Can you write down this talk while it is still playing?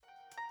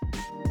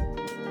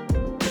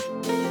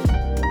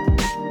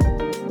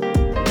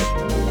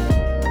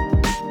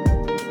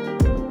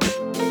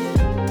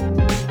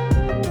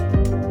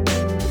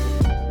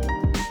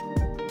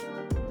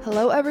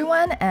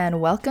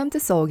welcome to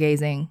Soul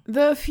Gazing,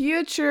 the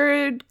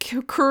future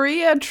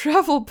Korea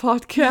travel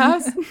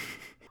podcast,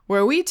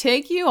 where we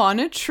take you on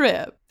a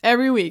trip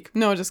every week.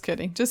 No, just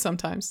kidding. Just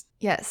sometimes.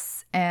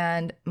 Yes,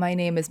 and my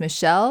name is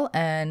Michelle,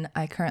 and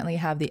I currently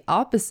have the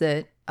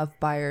opposite of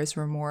buyer's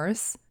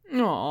remorse.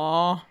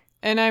 Aww.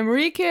 And I'm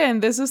Rika,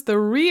 and this is the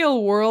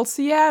real world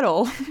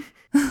Seattle.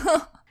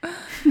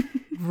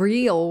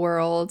 Real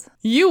world.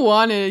 You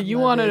wanted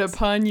a it.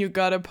 pun. You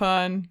got a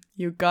pun.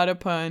 You got a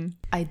pun.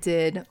 I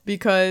did.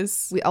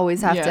 Because we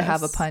always have to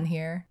have a pun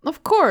here.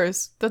 Of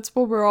course. That's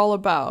what we're all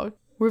about.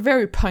 We're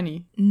very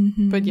punny.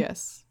 Mm-hmm. But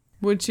yes.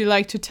 Would you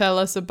like to tell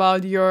us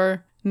about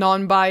your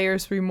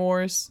non-buyer's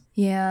remorse?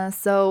 Yeah,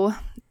 so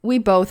we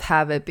both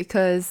have it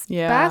because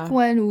back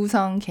when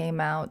Woo-sung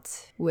came out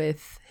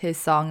with his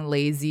song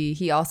Lazy,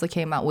 he also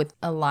came out with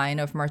a line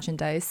of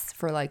merchandise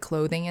for like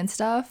clothing and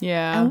stuff.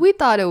 Yeah. And we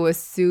thought it was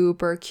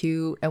super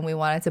cute and we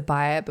wanted to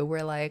buy it, but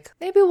we're like,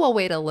 maybe we'll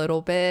wait a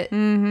little bit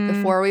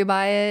before we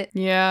buy it.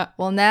 Yeah.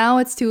 Well, now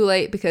it's too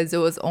late because it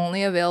was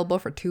only available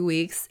for 2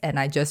 weeks and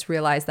I just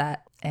realized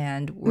that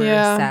and we're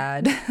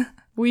sad.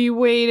 We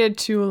waited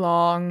too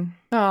long.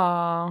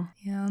 Aww.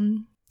 Yeah.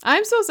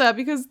 I'm so sad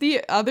because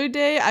the other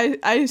day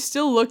I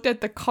still looked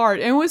at the cart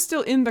and it was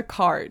still in the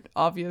cart,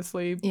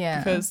 obviously.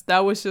 Yeah. Because that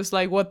was just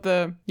like what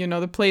the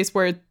place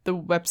where the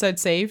website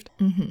saved.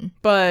 Mm-hmm.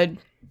 But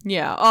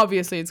yeah,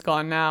 obviously it's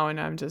gone now and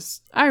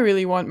I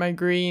really want my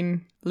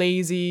green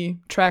lazy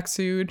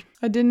tracksuit.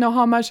 I didn't know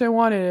how much I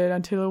wanted it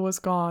until it was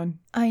gone.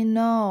 I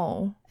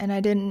know. And I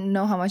didn't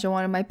know how much I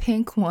wanted my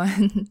pink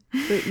one.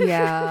 But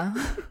yeah.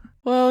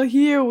 Well,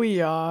 here we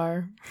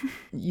are.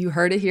 You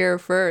heard it here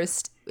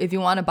first. If you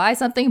want to buy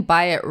something,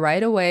 buy it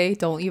right away.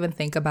 Don't even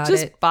think about it.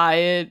 Just buy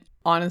it,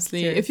 honestly.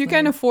 Seriously. If you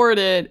can afford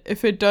it,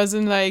 if it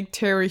doesn't like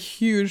tear a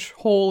huge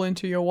hole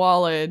into your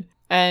wallet,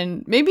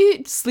 and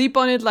maybe sleep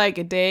on it like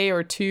a day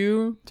or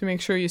two to make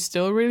sure you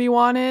still really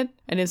want it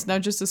and it's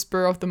not just a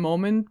spur of the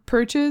moment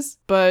purchase.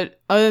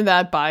 But other than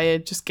that, buy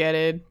it, just get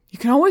it. You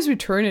can always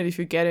return it if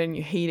you get it and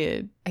you hate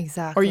it.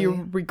 Exactly. Or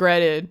you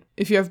regret it.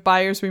 If you have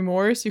buyer's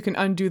remorse, you can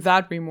undo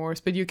that remorse,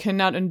 but you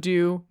cannot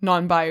undo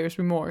non-buyer's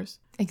remorse.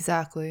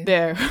 Exactly.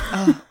 There.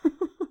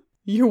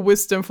 Your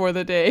wisdom for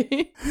the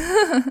day.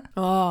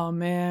 Oh,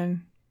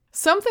 man.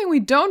 Something we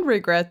don't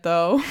regret,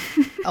 though.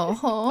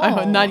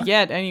 Oh. Not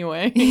yet,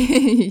 anyway.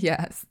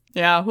 Yes.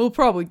 Yeah, we'll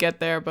probably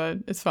get there, but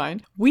it's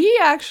fine. We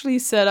actually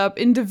set up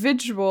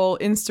individual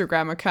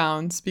Instagram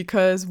accounts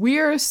because we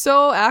are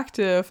so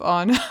active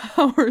on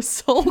our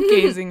soul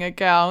gazing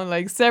account,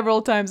 like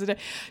several times a day.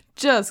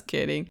 Just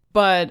kidding.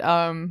 But,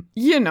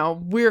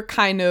 we're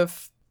kind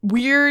of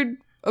weird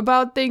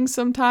about things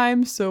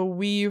sometimes. So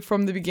we,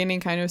 from the beginning,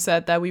 kind of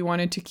said that we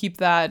wanted to keep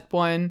that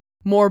one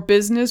more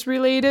business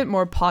related,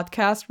 more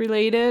podcast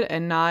related,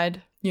 and not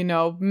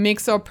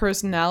mix our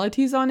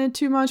personalities on it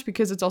too much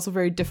because it's also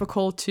very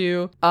difficult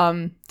to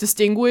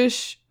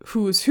distinguish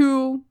who's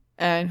who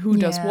and who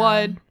does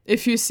what.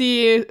 If you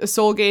see a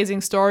soul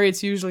gazing story,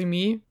 it's usually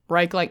me,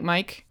 Reich like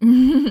Mike.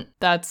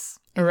 That's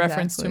a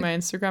reference to my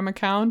Instagram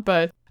account.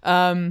 But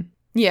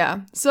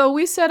yeah, so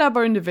we set up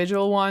our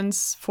individual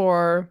ones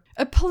for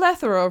a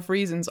plethora of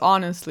reasons,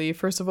 honestly.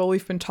 First of all,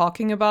 we've been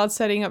talking about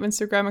setting up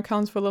Instagram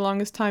accounts for the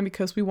longest time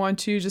because we want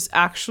to just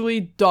actually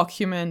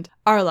document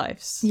our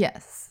lives.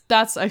 Yes.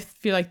 That's, I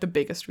feel like, the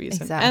biggest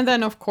reason. Exactly. And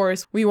then, of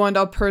course, we want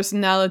our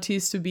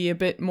personalities to be a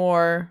bit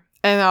more,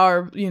 and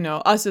our,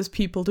 us as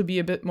people to be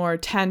a bit more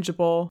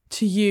tangible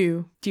to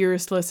you,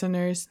 dearest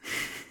listeners.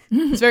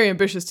 It's very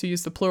ambitious to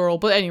use the plural,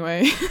 but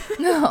anyway.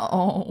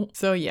 No.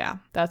 So yeah,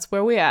 that's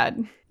where we at.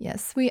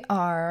 Yes, we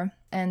are.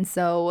 And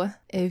so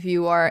if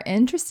you are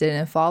interested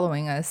in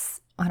following us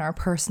on our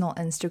personal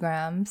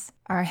Instagrams,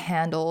 our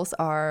handles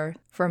are,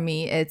 for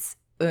me, it's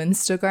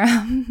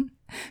Instagram.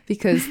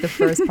 Because the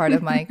first part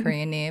of my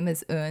Korean name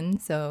is Un,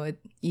 so it's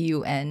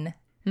E-U-N.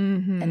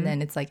 Mm-hmm. And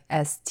then it's like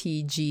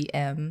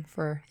STGM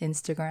for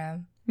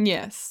Instagram.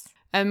 Yes.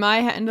 And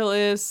my handle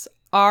is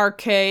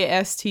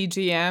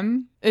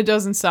RKSTGM. It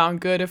doesn't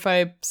sound good if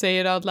I say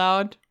it out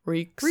loud.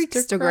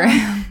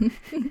 Reekstagram.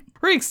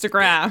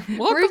 Reekstagram.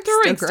 Welcome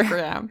to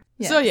Reekstagram.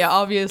 Yes. So yeah,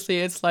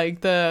 obviously it's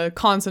like the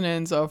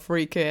consonants of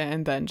Rika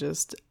and then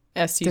just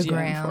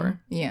STGM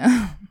for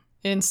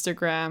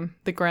Instagram,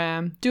 the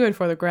gram. Do it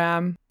for the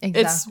gram.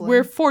 Exactly.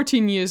 We're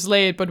 14 years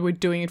late, but we're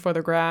doing it for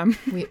the gram.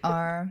 We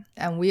are.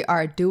 And we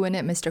are doing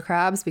it, Mr.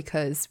 Krabs,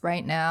 because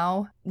right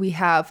now we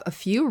have a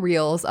few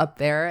reels up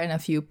there and a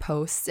few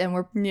posts, and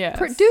we're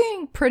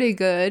doing pretty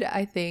good,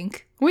 I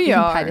think. We can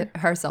are.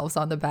 pat ourselves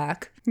on the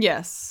back.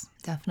 Yes.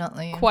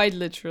 Definitely. Quite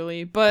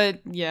literally.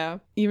 But yeah,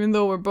 even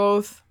though we're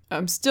both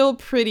still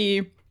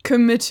pretty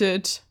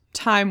committed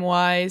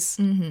time-wise,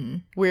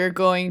 we're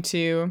going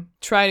to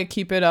try to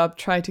keep it up,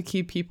 try to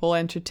keep people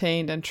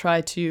entertained, and try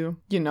to,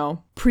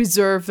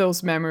 preserve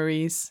those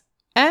memories.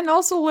 And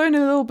also learn a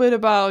little bit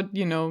about,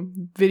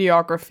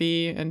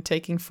 videography and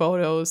taking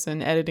photos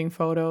and editing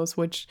photos,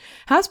 which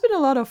has been a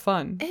lot of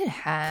fun. It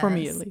has. For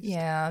me, at least.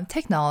 Yeah.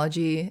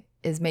 Technology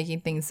is making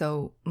things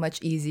so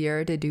much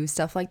easier to do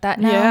stuff like that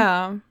now.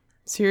 Yeah.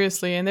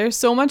 Seriously, and there's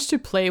so much to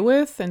play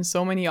with and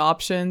so many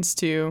options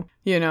to,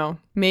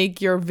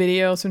 make your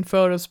videos and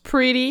photos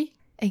pretty.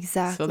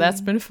 Exactly. So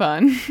that's been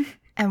fun.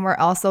 And we're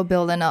also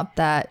building up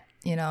that,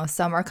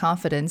 summer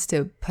confidence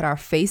to put our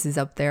faces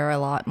up there a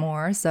lot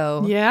more.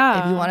 So Yeah.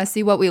 if you want to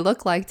see what we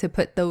look like to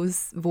put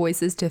those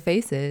voices to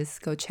faces,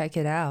 go check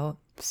it out.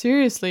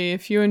 Seriously,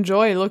 if you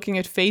enjoy looking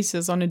at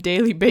faces on a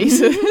daily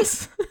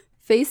basis,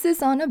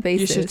 Faces on a you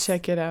basis. should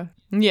check it out.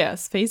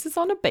 Yes, faces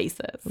on a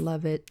basis.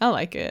 Love it. I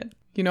like it.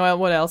 You know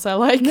what else I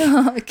like?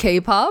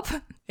 K-pop?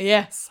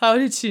 Yes. How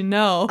did you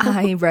know?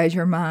 I read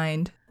your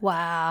mind.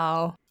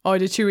 Wow. Oh,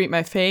 did you read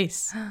my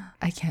face?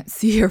 I can't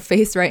see your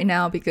face right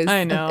now because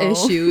I know. of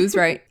issues,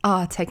 right?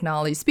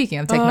 Technology. Speaking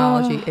of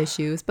technology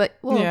issues, but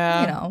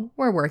Yeah.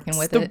 we're working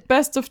with The it.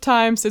 best of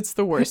times, it's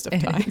the worst of It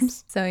is.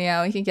 times. So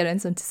yeah, we can get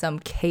into some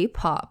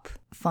K-pop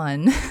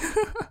fun.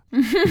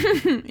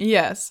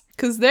 Yes,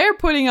 because they're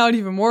putting out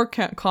even more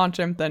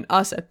content than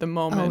us at the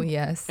moment. Oh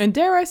yes. And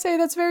dare I say,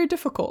 that's very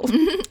difficult.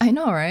 I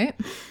know, right?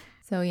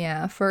 So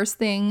yeah, first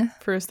thing,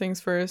 First things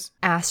first.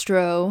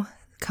 Astro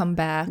come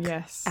back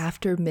Yes.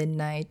 after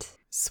midnight.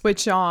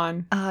 Switch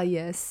on. Ah,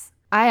 yes.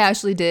 I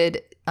actually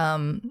did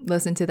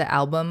listen to the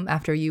album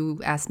after you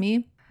asked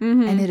me.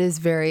 And it is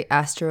very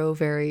Astro,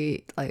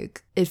 very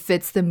like it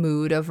fits the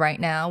mood of right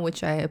now,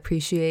 which I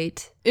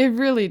appreciate. It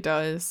really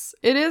does.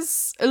 It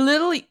is a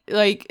little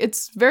like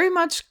it's very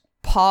much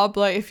pop.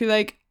 Like I feel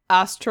like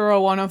Astro are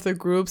one of the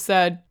groups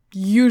that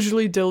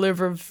usually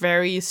deliver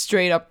very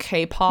straight up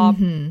K-pop,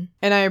 and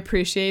I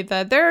appreciate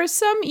that. There are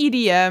some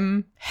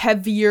EDM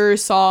heavier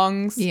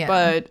songs, Yeah.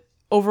 but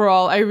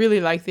overall, I really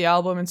like the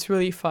album. It's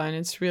really fun.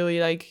 It's really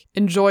like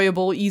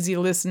enjoyable, easy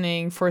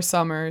listening for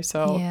summer.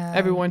 So Yeah.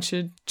 everyone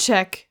should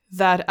check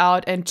that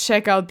out and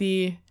check out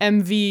the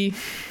MV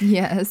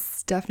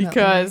Yes, definitely.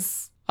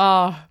 because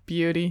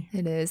beauty.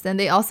 It is. And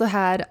they also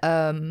had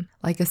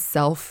like a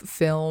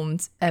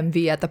self-filmed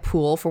MV at the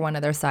pool for one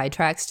of their side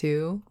tracks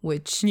too,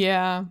 which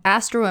Yeah.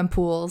 Astro and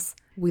pools,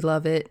 we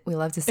love it. We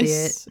love to see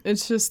it.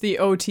 It's just the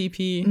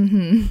OTP.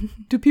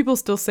 Do people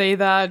still say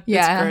that?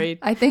 Yeah, It's great.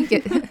 I think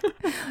it.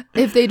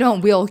 If they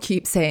don't, we'll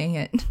keep saying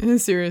it.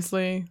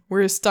 Seriously.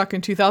 We're stuck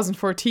in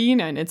 2014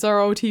 and it's our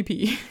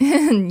OTP.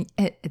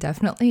 It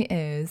definitely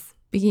is.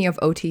 Speaking of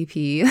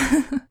OTP.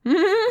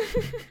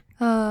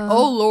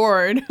 Oh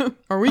Lord.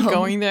 Are we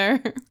going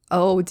there?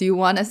 Oh, do you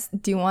want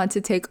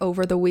to take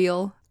over the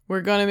wheel?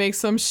 We're gonna make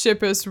some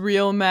shippers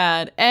real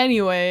mad.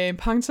 Anyway,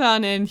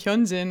 Bangtan and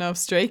Hyunjin of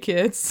Stray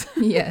Kids.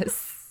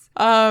 Yes.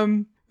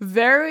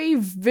 Very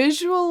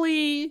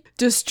visually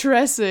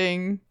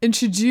distressing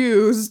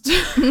introduced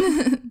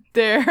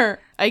their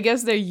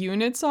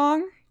unit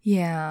song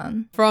Yeah.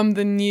 from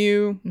the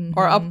new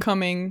or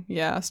upcoming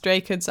Stray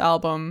Kids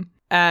album.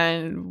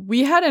 And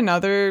we had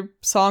another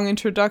song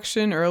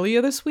introduction earlier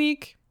this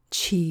week,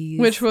 Cheese.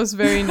 which was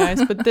very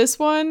nice. But this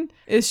one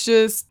is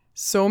just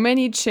so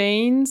many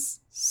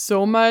chains,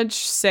 so much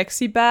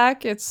sexy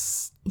back.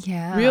 It's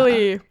yeah.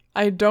 really,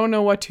 I don't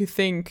know what to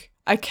think.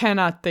 I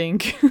cannot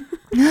think.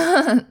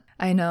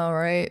 I know,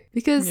 right?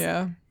 Because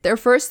Yeah. their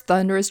first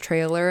Thunderous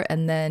trailer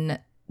and then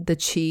the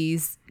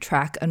Cheese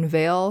track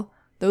unveil,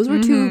 those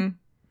were two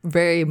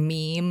very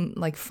meme,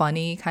 like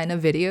funny kind of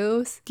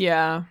videos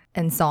Yeah.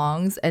 and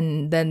songs.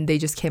 And then they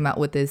just came out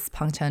with this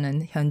Bangtan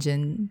and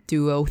Hyunjin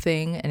duo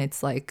thing. And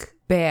it's like,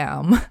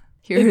 bam.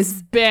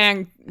 It's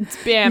Bam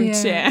Yeah.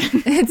 Chan.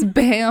 It's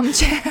Bam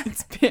Chan.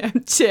 It's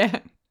Bam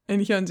Chan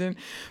and Hyunjin.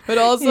 But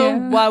also,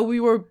 Yeah. while we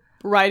were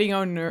writing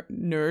our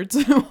nerds,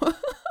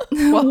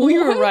 while we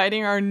were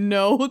writing our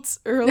notes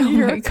Oh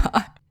earlier, my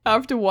God.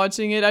 after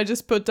watching it, I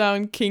just put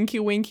down Kinky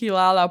Winky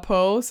La La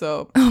Po.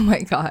 So Oh my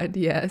God.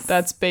 Yes.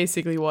 that's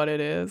basically what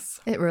it is.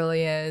 It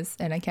really is.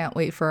 And I can't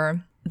wait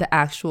for the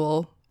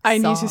actual I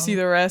need to song. see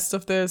the rest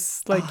of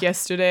this like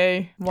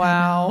yesterday.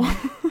 Wow.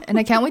 And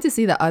I can't wait to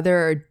see the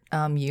other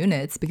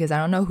units because I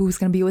don't know who's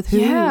going to be with who.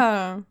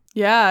 Yeah.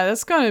 Yeah,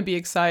 that's going to be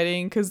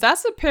exciting because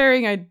that's a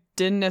pairing I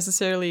didn't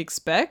necessarily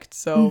expect.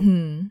 So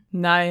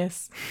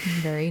nice.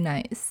 Very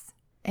nice.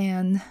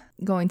 And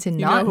going to You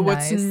not know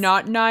nice. what's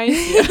not nice?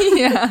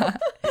 Yeah.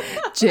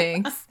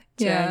 Jinx.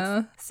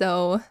 Yeah.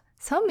 So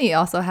Sunmi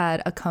also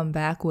had a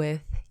comeback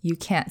with You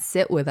Can't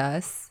Sit With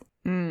Us.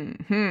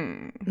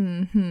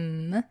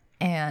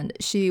 And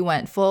she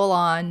went full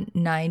on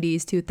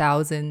 90s,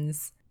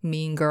 2000s,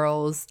 Mean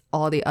Girls,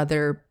 all the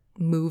other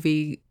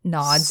movie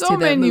nods So to the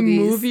many movies.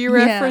 movie Yeah.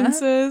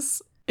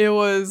 references.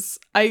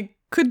 I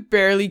could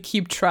barely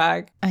keep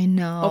track I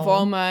know. of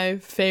all my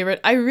favorite.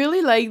 I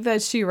really like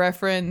that she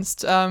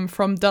referenced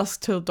From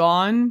Dusk Till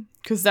Dawn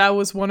because that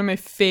was one of my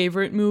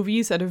favorite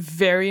movies at a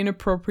very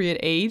inappropriate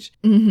age.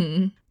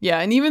 Yeah,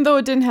 and even though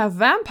it didn't have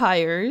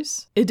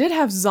vampires, it did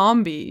have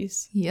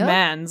zombies. Yep.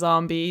 Man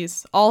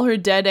zombies. All her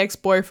dead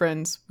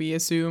ex-boyfriends, we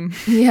assume.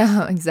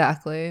 Yeah,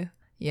 exactly.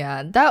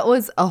 Yeah, that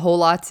was a whole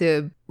lot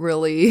to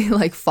really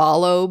like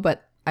follow,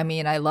 but I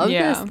mean, I love the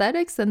Yeah.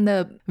 aesthetics and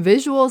the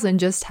visuals and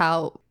just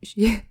how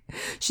she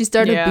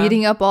started Yeah.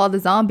 beating up all the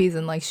zombies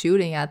and like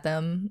shooting at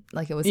them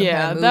like it was some kind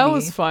of movie. That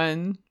was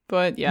fun.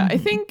 But yeah, I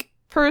think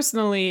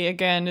Personally,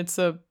 again, it's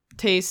a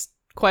taste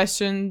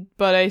question,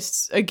 but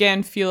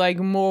again feel like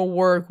more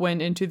work went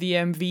into the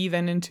MV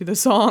than into the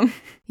song.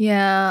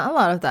 Yeah, a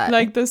lot of that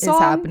Like the is song,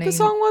 happening. the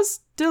song was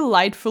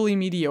delightfully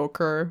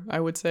mediocre, I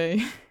would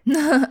say.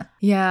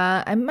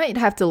 Yeah, I might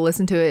have to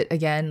listen to it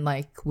again,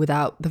 like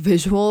without the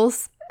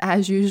visuals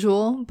as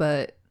usual,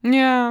 but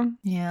Yeah,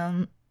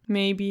 yeah,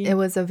 maybe. it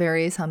was a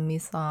very Sunmi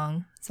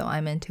song, so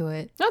I'm into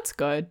it. That's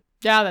good.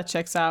 Yeah, that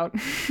checks out.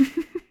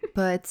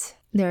 But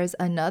there's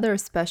another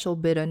special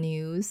bit of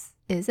news,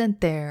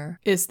 isn't there?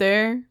 Is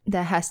there?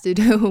 That has to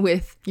do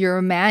with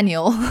your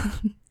Manuel,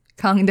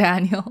 Kang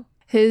Daniel.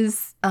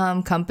 His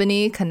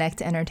company,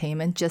 Connect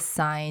Entertainment, just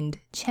signed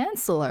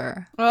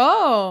Chancellor.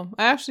 Oh,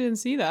 I actually didn't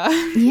see that.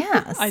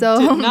 Yeah, I so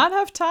did not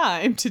have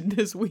time to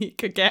this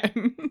week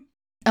again.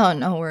 oh,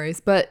 no worries.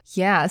 But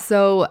yeah,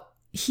 so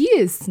he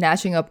is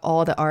snatching up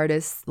all the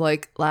artists.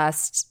 Like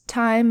last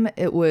time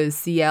it was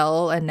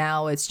CL and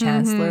now it's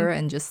Chancellor,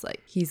 and just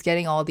like he's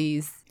getting all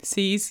these.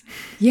 C's.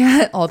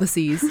 Yeah, all the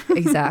C's.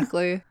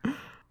 Exactly.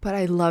 But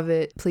I love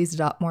it. Please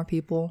adopt more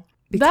people.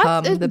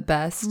 Become the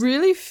best.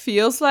 Really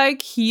feels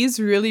like he's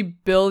really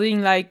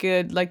building like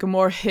a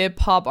more hip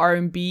hop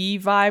R&B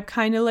vibe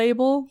kind of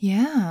label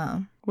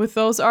Yeah. with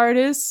those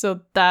artists. So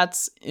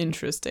that's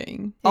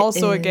interesting.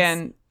 Also, is.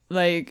 again,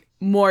 like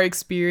more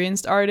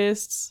experienced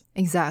artists.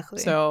 Exactly.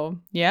 So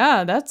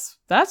yeah,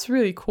 that's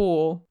really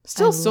cool.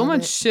 Still so love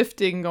much it.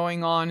 shifting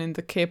going on in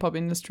the K-pop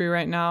industry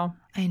right now.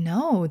 I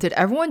know. Did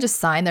everyone just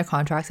sign their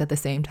contracts at the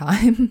same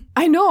time?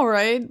 I know,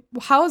 right?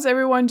 How is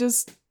everyone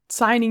just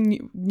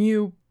signing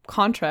new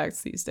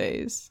contracts these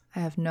days? I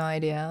have no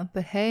idea.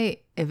 But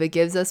hey, if it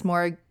gives us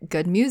more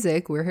good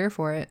music, we're here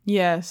for it.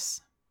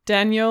 Yes.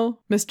 Daniel,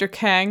 Mr.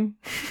 Kang.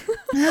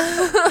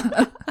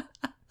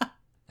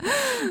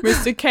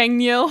 Mr. Kang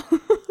Neil.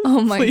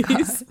 Oh my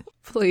Please. God.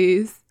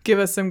 Please. Give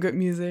us some good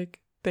music.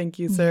 Thank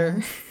you,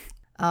 sir.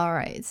 All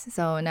right.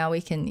 So now we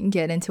can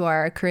get into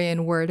our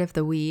Korean word of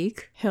the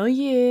week. Hell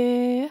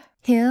yeah.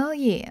 Hell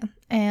yeah.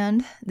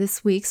 And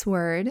this week's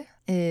word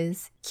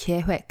is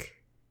계획.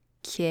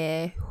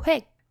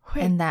 계획.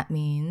 And that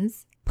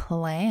means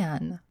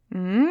plan.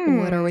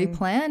 What are we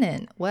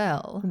planning?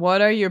 Well,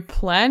 What are you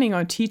planning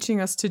on teaching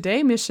us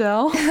today,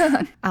 Michelle?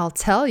 I'll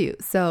tell you.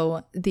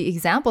 So the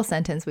example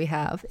sentence we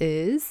have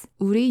is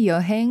우리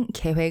여행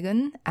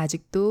계획은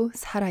아직도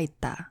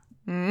살아있다.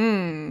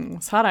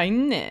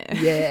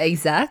 살아있네. Yeah,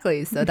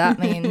 exactly. So that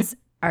means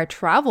our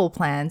travel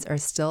plans are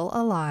still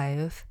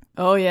alive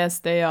Oh, yes,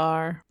 they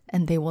are.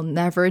 and they will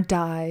never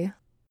die.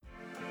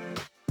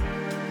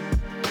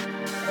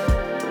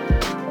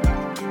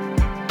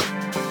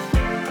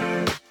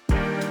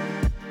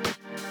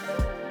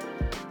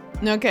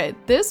 Okay,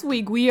 this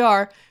week we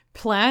are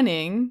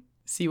planning,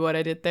 see what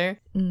I did there?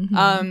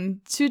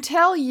 To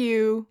tell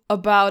you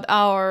about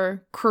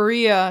our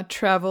Korea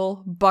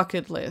travel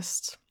bucket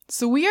list.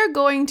 So we are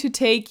going to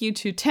take you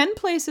to 10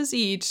 places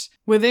each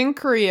within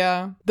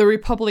Korea, the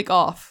Republic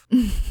of.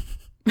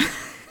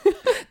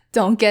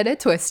 Don't get it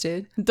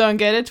twisted. Don't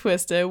get it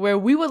twisted, where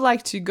we would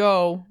like to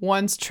go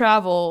once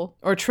travel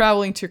or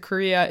traveling to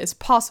Korea is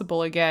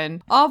possible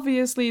again.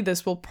 Obviously,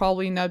 this will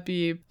probably not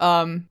be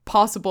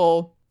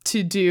possible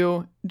to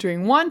do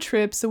during one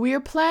trip, so we are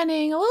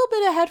planning a little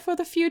bit ahead for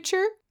the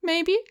future,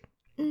 maybe.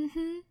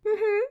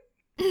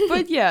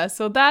 But yeah,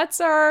 so that's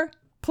our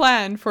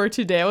plan for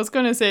today. I was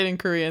going to say it in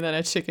Korean, then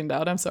I chickened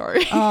out. I'm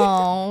sorry.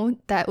 Oh,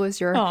 that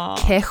was your Aw.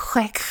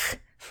 계획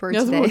for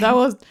today.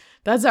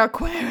 That's our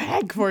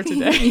quereg for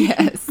today.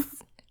 Yes.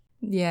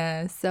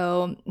 Yeah,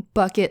 so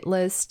bucket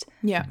list.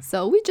 Yeah.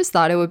 So we just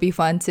thought it would be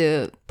fun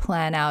to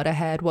plan out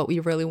ahead what we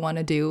really want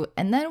to do.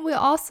 And then we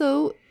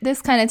also,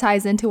 this kind of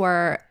ties into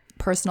our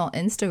personal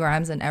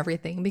Instagrams and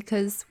everything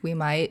because we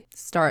might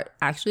start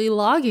actually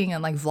logging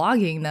and like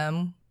vlogging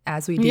them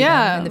as we do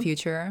them in the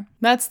future.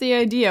 That's the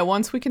idea.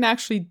 Once we can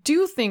actually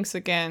do things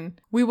again,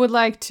 we would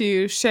like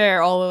to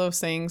share all of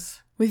those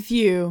things with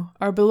you,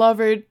 our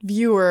beloved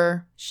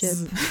viewer.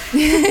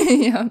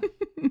 Yeah.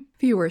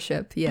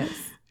 Viewership, yes.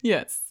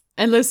 Yes.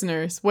 And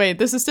listeners. Wait,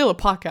 this is still a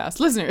podcast.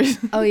 Listeners.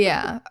 Oh,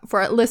 yeah.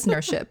 For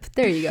listenership.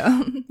 There you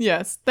go.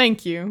 Yes.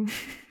 Thank you.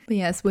 But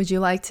yes, would you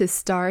like to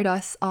start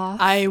us off?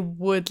 I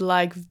would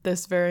like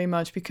this very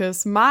much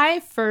because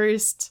my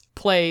first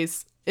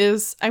place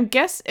is, I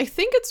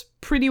think it's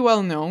pretty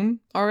well known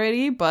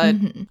already, but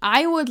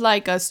I would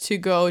like us to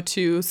go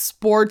to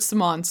Sports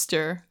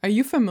Monster. Are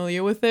you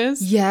familiar with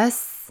this?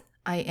 Yes,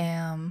 I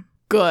am.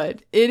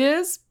 Good. It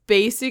is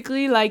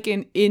basically like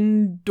an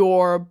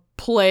indoor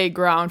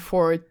playground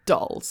for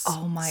adults.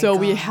 Oh my So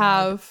we God.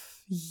 have,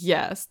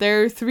 yes,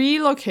 there are 3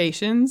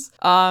 locations.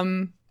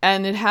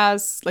 And it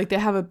has, like, they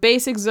have a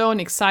basic zone,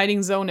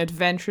 exciting zone,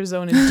 adventure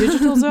zone, and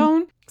digital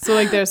zone. So,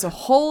 like, there's a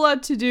whole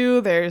lot to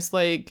do. There's,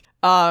 like,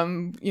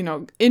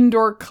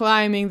 indoor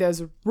climbing. There's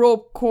a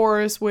rope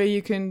course where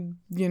you can,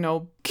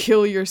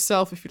 kill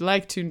yourself if you'd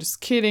like to.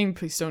 Just kidding.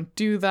 Please don't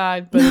do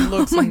that. But it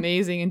looks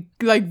amazing and,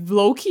 like,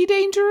 low-key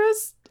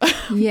dangerous.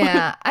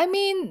 Yeah, I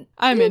mean,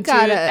 I'm you into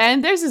it.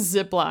 And there's a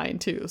zip line,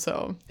 too.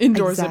 So,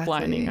 indoor zip Exactly.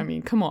 lining. I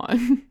mean, come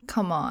on.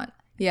 Come on.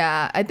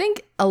 Yeah, I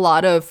think a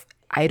lot of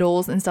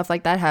idols and stuff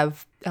like that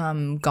have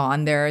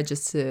gone there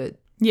just to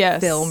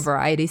Yes. film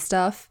variety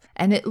stuff.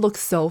 And it looks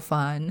so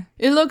fun.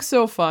 It looks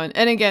so fun.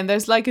 And again,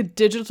 there's like a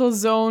digital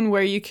zone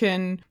where you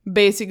can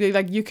basically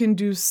like you can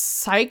do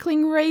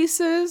cycling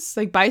races,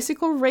 like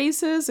bicycle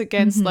races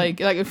against like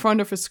in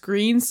front of a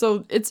screen.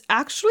 So it's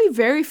actually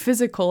very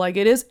physical. Like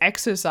it is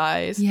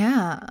exercise.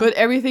 Yeah. But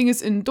everything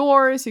is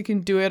indoors. You can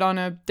do it on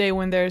a day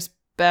when there's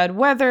bad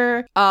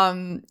weather.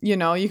 You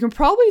know, you can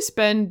probably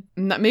spend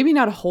maybe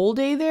not a whole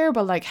day there,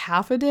 but like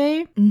half a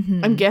day.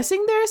 I'm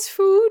guessing there's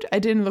food. I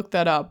didn't look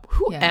that up.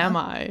 Who am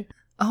I?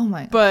 Oh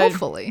my, But-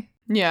 hopefully.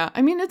 Yeah,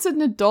 I mean, it's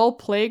an adult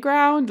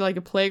playground, like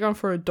a playground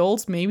for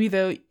adults. Maybe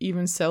they'll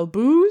even sell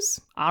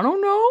booze. I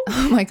don't know.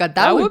 Oh my god,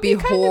 that would be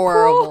kinda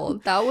horrible.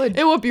 That would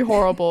It would be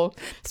horrible,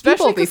 especially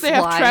people be because they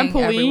have flying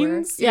everywhere.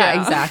 trampolines. Yeah,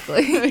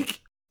 exactly. Like,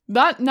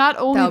 not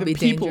only That would the be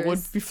people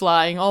dangerous. would be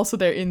flying, also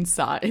their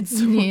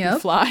insides would be Yep.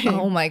 flying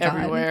Oh my god.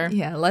 everywhere.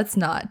 Yeah, let's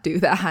not do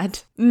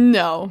that.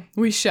 No,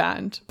 we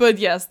shan't. But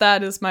yes,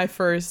 that is my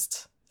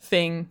first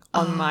thing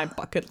on my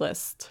bucket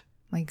list.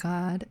 My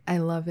god, I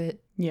love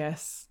it.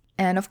 Yes.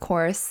 And of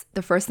course,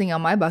 the first thing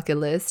on my bucket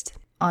list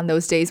on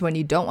those days when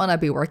you don't want to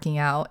be working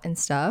out and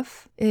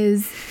stuff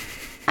is,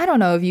 I don't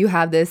know if you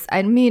have this.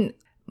 I mean,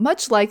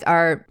 much like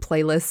our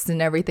playlists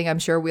and everything, I'm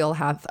sure we'll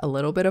have a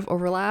little bit of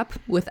overlap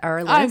with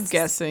our lists. I'm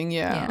guessing,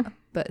 yeah.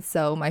 But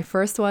so my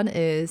first one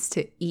is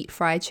to eat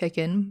fried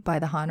chicken by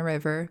the Han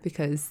River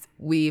because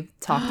we've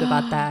talked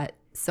about that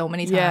so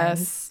many times.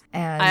 Yes.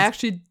 And I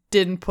actually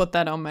didn't put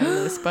that on my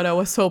list, but I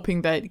was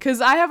hoping that because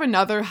I have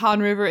another Han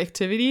River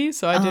activity,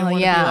 so I didn't want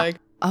to be like,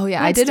 oh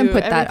yeah, I let's didn't do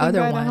put that everything other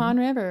by one. the Han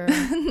River.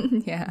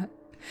 Yeah.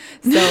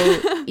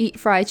 So eat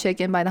fried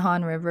chicken by the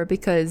Han River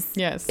because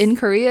Yes. in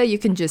Korea you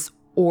can just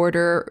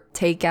order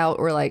takeout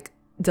or like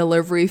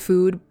delivery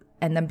food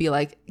and then be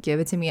like, give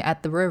it to me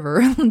at the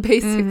river,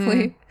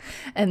 basically.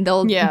 And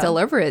they'll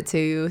deliver it to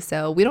you.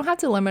 So we don't have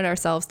to limit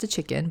ourselves to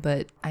chicken,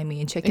 but I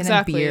mean, chicken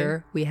Exactly. and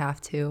beer, we have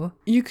to.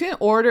 You can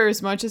order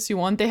as much as you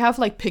want. They have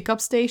like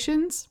pickup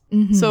stations.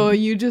 Mm-hmm. So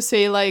you just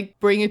say like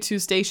bring it to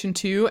station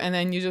 2 and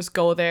then you just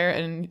go there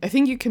and I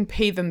think you can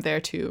pay them there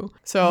too.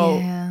 So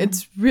Yeah.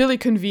 it's really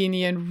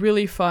convenient,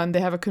 really fun.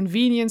 They have a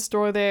convenience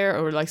store there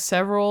or like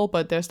several,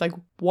 but there's like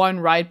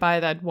one right by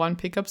that one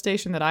pickup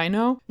station that I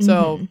know.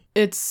 So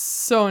it's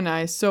so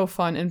nice, so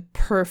fun and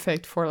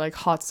perfect for like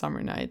hot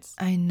summer nights.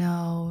 I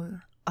know.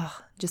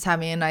 Just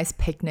having a nice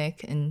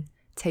picnic and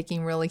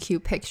taking really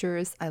cute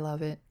pictures. I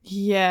love it.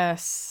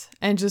 Yes.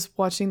 And just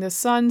watching the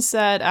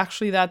sunset.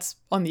 Actually, that's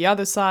on the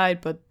other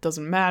side, but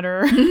doesn't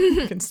matter.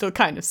 You can still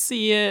kind of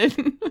see it.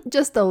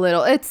 Just a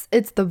little. It's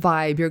the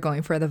vibe. You're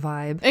going for the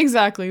vibe.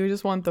 Exactly. You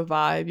just want the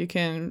vibe. You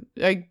can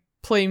like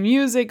play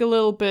music a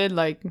little bit,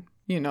 like,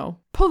 you know,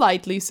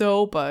 politely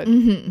so, but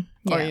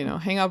Mm-hmm. or, you know,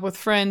 hang out with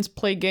friends,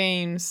 play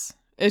games.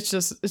 It's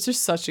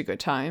just such a good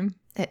time.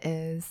 It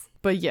is.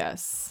 But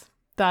yes,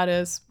 that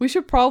is. We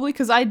should probably,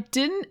 because I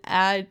didn't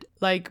add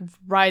like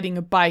riding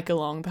a bike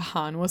along the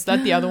Han. Was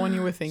that the other one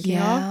you were thinking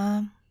of?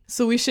 Yeah.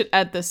 So we should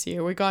add this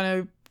year. We're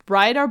gonna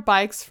ride our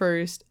bikes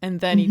first and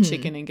then eat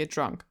chicken and get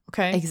drunk.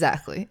 Okay?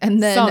 Exactly.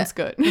 And then Sounds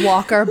good.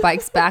 walk our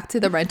bikes back to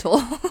the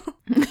rental.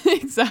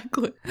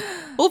 Exactly.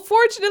 Well,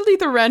 fortunately,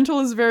 the rental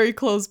is very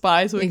close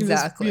by, so we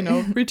Exactly. can just,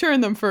 you know,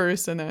 return them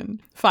first and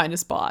then find a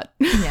spot.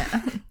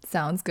 Yeah.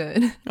 Sounds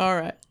good. All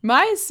right.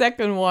 My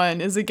second one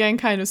is again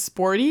kind of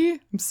sporty.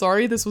 I'm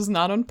sorry, this was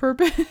not on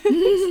purpose.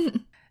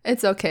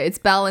 It's okay. It's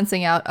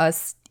balancing out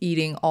us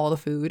eating all the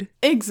food.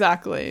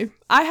 Exactly.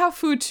 I have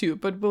food too,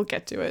 but we'll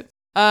get to it.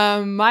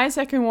 My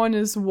second one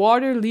is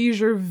Water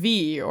Leisure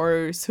V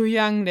or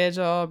Suyang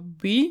Leisure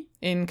V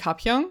in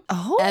Gapyeong.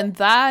 Oh. And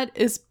that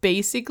is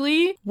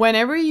basically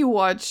whenever you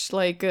watch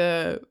like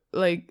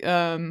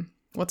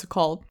what's it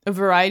called? A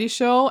variety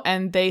show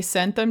and they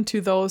send them to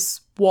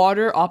those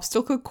water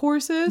obstacle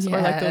courses or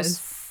like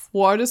those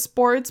water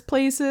sports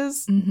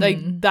places.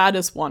 Like that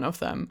is one of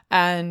them.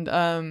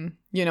 And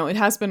you know, it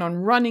has been on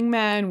Running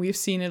Man. We've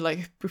seen it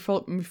like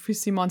before. We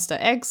see Monster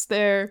X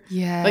there.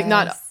 Yeah. Like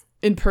not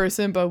in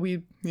person, but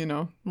we, you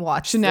know,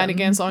 watch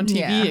shenanigans them. on TV.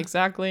 Yeah.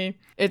 Exactly.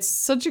 It's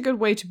such a good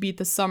way to beat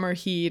the summer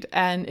heat,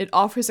 and it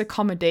offers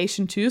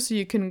accommodation too. So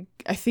you can,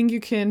 I think you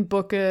can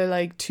book a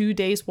like 2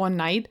 days, 1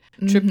 night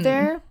trip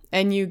there,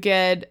 and you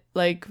get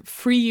like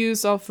free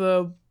use of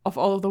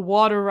all of the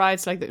water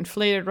rides, like the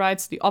inflated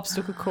rides, the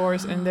obstacle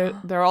course, and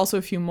there are also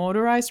a few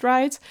motorized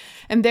rides.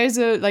 And there's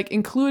a like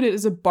included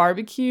is a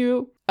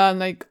barbecue,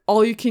 like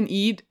all you can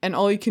eat and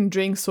all you can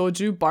drink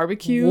soju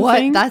barbecue. What?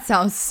 thing. That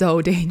sounds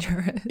so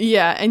dangerous.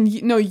 Yeah, and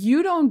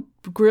you don't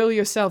grill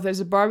yourself. There's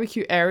a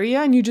barbecue area,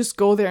 and you just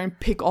go there and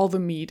pick all the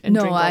meat and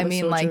drink No, all I the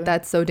mean, soju. like,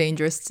 that's so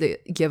dangerous to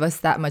give us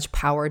that much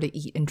power to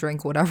eat and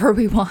drink whatever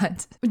we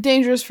want.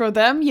 Dangerous for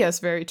them, yes,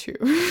 very true.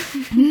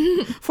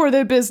 For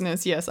their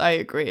business, yes, I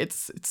agree.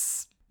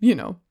 It's you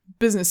know,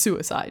 business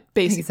suicide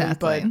basically.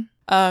 Exactly.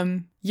 But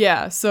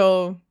yeah,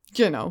 so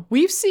you know,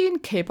 we've seen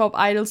K-pop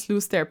idols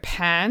lose their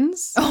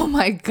pants Oh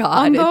my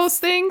God. on those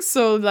things.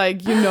 So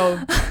like, you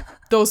know,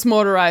 those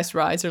motorized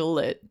rides are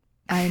lit.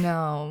 I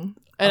know.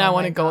 And Oh I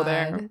want my to go God.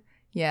 there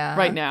Yeah.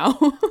 right now.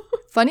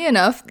 Funny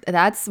enough,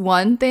 that's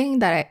one thing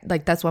that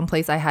that's one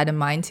place I had in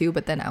mind too,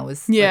 but then I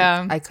was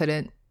Yeah. I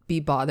couldn't be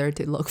bothered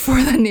to look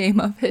for the name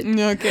of it.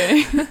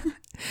 Okay.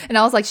 And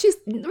I was like,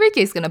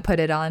 Ricky's gonna put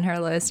it on her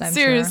list, I'm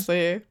sure.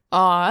 Seriously.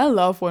 I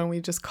love when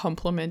we just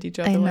compliment each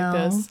other I like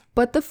know. this.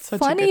 But the Such a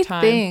funny good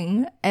time.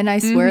 thing, and I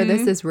swear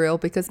this Mhm. is real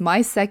because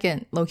my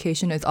second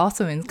location is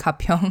also in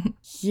Gapyeong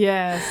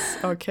Yes.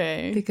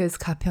 Okay. because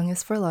Gapyeong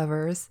is for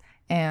lovers.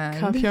 And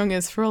Gapyeong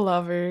is for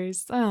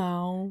lovers.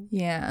 Oh.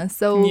 yeah,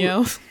 so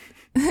Yeah.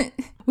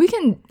 we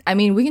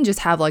can just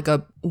have like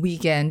a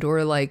weekend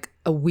or like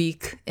a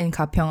week in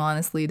Gapyeong,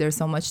 honestly. There's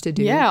so much to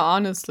do. Yeah,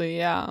 honestly,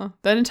 yeah.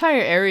 That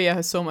entire area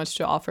has so much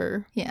to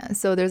offer. Yeah,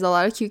 so there's a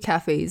lot of cute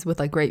cafes with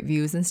like great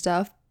views and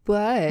stuff.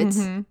 But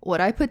Mhm.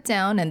 what I put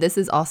down, and this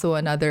is also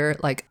another,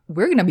 like,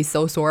 we're going to be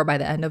so sore by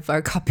the end of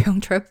our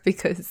Gapyeong trip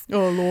because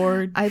Oh,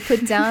 Lord. I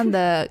put down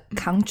the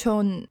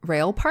Gangcheon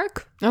Rail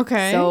Park.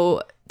 Okay.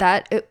 So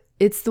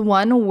it's the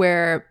one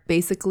where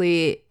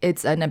basically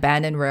it's an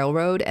abandoned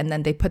railroad and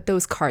then they put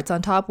those carts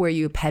on top where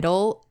you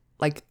pedal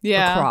like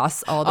Yeah.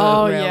 across all the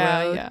oh,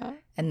 railroad. yeah.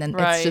 And then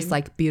Right. it's just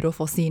like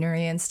beautiful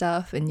scenery and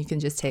stuff and you can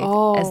just take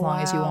Oh, as long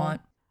as you wow.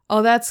 want.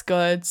 Oh, that's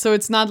good. So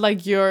it's not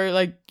like you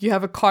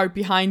have a cart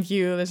behind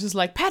you that's just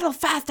like pedal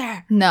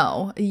faster.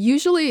 No,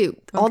 usually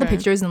all the Okay.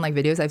 pictures and like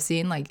videos I've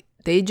seen, like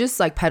they just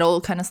like pedal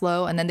kind of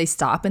slow and then they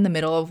stop in the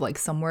middle of like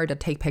somewhere to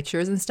take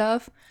pictures and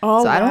stuff.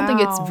 Oh, So I don't think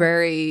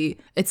wow.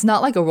 it's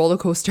not like a roller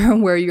coaster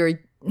where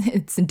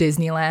it's in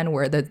Disneyland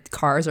where the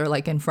cars are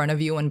like in front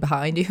of you and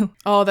behind you.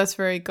 Oh, that's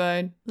very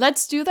good.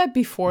 Let's do that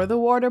before the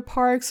water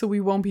park so we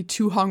won't be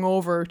too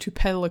hungover to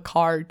pedal a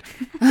cart.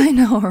 I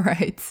know,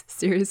 right?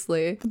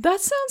 Seriously. But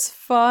that sounds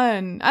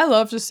fun. I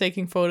love just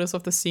taking photos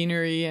of the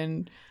scenery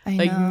and I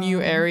like know.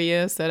 new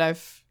areas that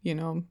I've,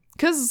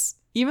 because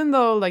even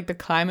though like the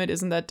climate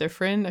isn't that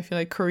different, I feel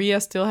like Korea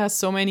still has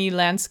so many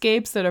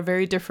landscapes that are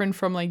very different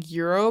from like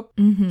Europe.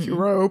 Mhm.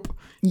 Europe.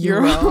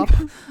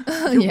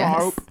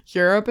 Yes.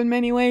 Europe in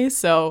many ways.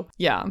 So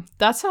yeah,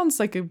 that sounds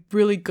like a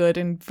really good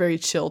and very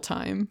chill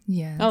time.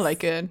 Yes. I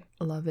like it.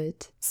 Love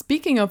it.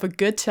 Speaking of a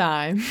good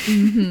time,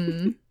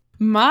 Mhm.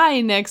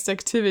 my next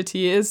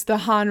activity is the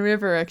Han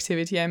River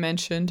activity I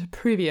mentioned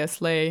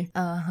previously.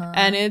 Uh-huh.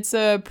 And it's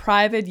a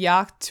private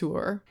yacht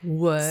tour.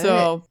 What?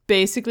 So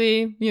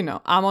basically,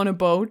 I'm on a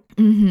boat.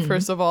 Mhm.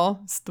 First of all,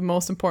 it's the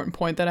most important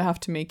point that I have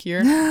to make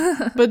here.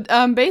 But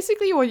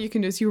basically what you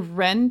can do is you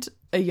rent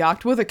a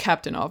yacht with a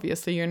captain,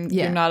 obviously.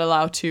 You're not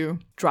allowed to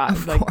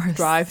drive, Of course.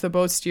 drive the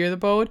boat, steer the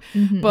boat.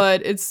 Mhm.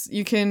 But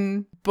you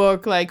can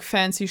book like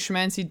fancy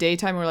schmancy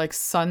daytime or like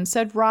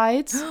sunset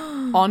rides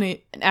on an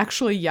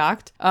actual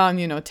yacht.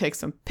 Take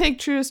some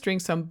pictures,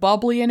 drink some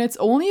bubbly, and it's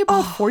only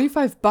about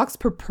 $45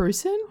 per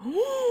person.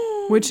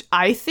 Which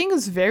I think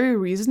is very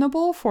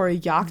reasonable for a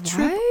yacht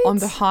trip Right? on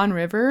the Han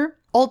River.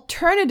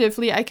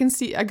 Alternatively, I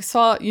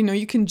saw,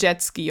 you can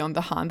jet ski on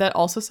the Han. That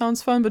also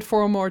sounds fun, but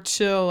for a more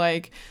chill,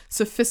 like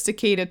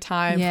sophisticated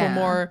time, Yeah. for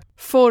more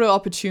photo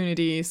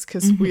opportunities,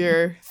 because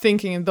we're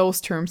thinking in those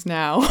terms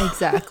now.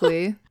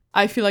 Exactly.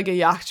 I feel like a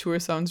yacht tour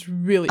sounds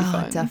really Oh,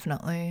 fun.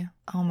 definitely.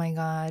 Oh my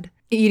God.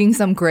 Eating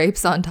some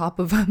grapes on top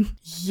of them.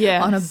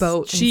 Yes. On a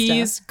boat and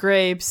Cheese,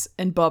 grapes,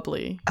 and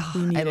bubbly.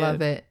 Oh, I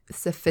love it.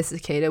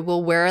 Sophisticated.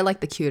 We'll wear like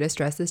the cutest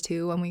dresses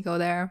too when we go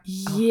there.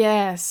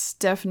 Yes,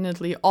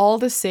 definitely. All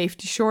the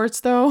safety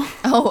shorts, though.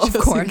 Oh, of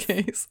just course.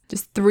 In case.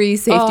 Just 3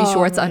 safety Oh,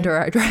 shorts man. under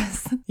our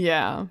dress.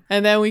 Yeah.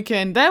 And then we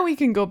can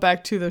go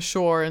back to the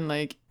shore and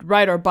like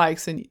ride our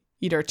bikes and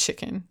eat our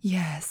chicken.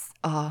 Yes.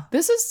 Oh,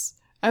 This is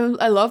I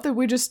love that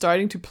we're just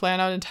starting to plan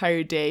out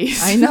entire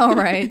days. I know,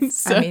 right?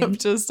 Instead of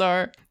just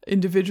our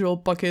individual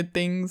bucket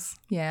things.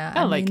 yeah.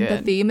 I like The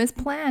it. theme is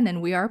plan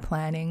and we are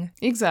planning.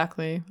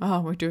 Exactly. Oh,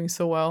 we're doing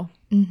so well.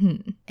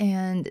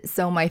 And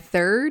so my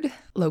third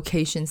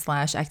location /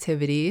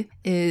 activity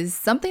is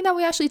something that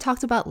we actually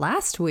talked about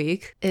last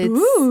week. It's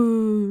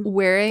Ooh.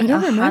 wearing I a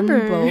don't remember.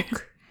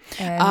 hanbok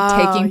and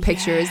Oh, taking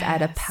pictures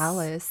at a yes.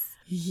 palace.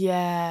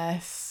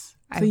 Yes.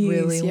 I Please,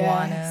 really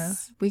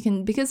yes.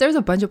 because there's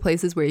a bunch of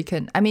places where you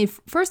can,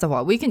 first of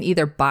all, we can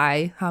either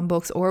buy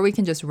hanboks or we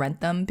can just rent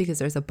them because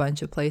there's a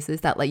bunch of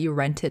places that let you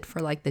rent it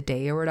for like the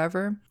day or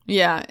whatever.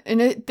 Yeah, and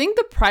I think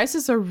the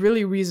prices are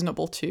really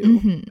reasonable too.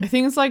 Mm-hmm. I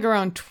think it's like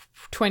around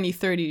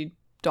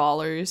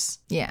 $20-$30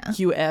 Yeah.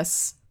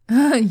 US.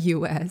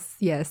 US,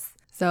 yes.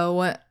 So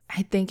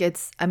I think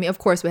of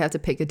course we have to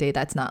pick a day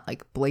that's not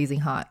like blazing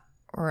hot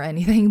or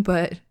anything,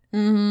 but,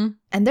 and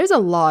there's a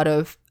lot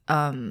of,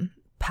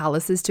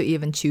 palaces to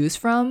even choose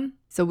from.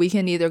 So we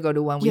can either go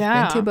to one we've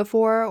Yeah. been to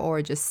before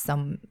or just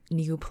some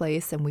new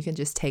place and we can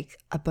just take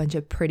a bunch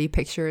of pretty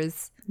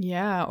pictures.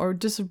 Yeah, or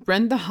just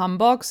rent the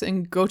hanboks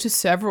and go to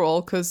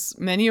several because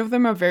many of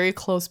them are very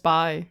close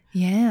by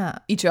Yeah.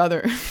 each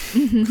other.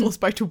 Close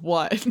by to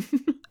what?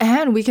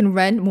 And we can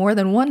rent more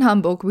than one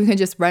hanbok. We can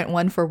just rent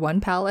one for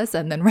one palace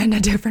and then rent a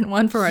different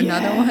one for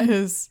another one.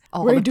 Yes.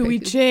 All Where the do we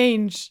pictures.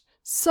 change?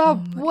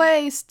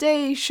 Subway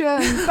station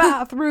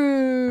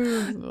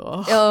bathroom.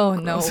 Ugh, Oh,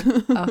 no.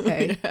 gross.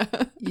 Okay. Yeah.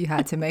 You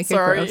had to make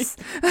Sorry. it gross.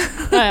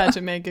 I had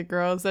to make it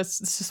gross. That's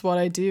just what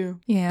I do.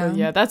 Yeah. But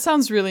yeah, that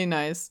sounds really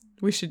nice.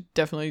 We should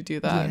definitely do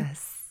that.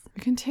 Yes.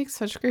 We can take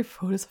such great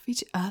photos of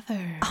each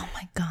other. Oh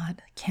my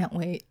God. Can't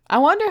wait. I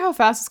wonder how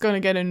fast it's going to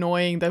get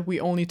annoying that we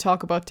only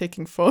talk about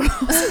taking photos.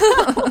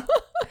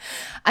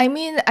 I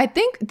mean, I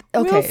think,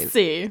 We'll okay.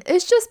 see.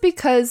 It's just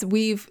because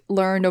we've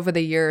learned over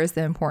the years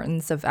the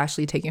importance of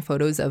actually taking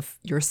photos of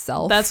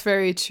yourself. That's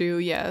very true,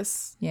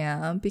 yes.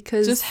 yeah,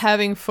 because Just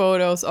having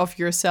photos of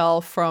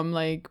yourself from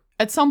like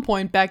at some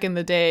point back in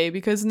the day,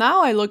 because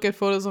now I look at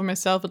photos of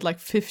myself at like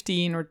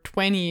 15 or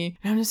 20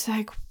 and I'm just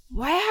like,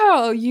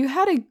 wow, you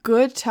had a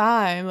good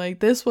time. Like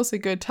this was a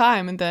good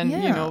time. And then, you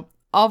Yeah. know,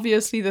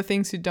 obviously the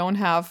things you don't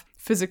have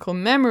physical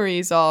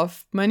memories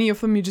of, many of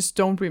them you just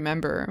don't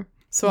remember.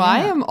 So I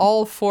Yeah. am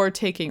all for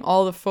taking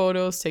all the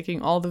photos,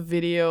 taking all the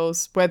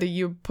videos, whether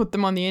you put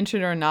them on the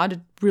internet or not,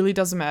 it really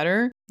doesn't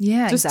matter.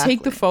 yeah, Just exactly.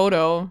 take the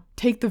photo,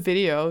 take the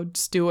video,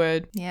 just do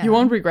it. Yeah. You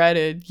won't regret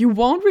it. You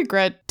won't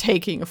regret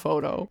taking a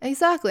photo.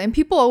 Exactly. And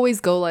people always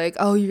go like,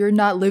 oh, you're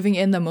not living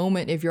in the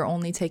moment if you're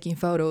only taking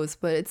photos.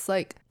 But it's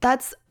like,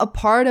 that's a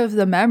part of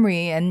the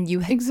memory. And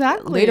you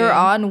Exactly. later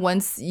on,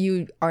 once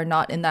you are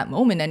not in that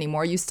moment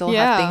anymore, you still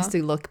Yeah. have things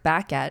to look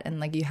back at. And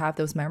like you have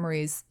those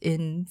memories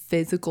in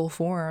physical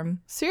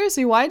form.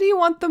 Seriously, why do you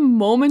want the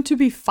moment to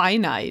be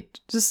finite?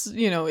 Just,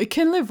 you know, it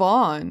can live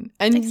on.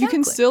 And you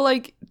can Exactly. still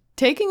like,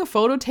 taking a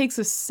photo takes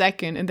a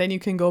second and then you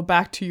can go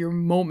back to your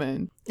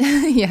moment.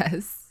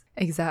 Yes,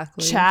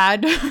 exactly.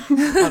 Chad. I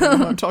don't know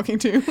who I'm talking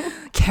to.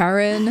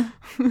 Karen.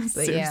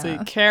 Seriously,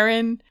 yeah.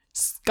 Karen,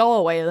 just go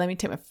away. Let me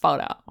take my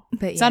photo.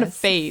 But It's not a yes,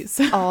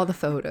 phase. all the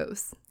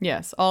photos.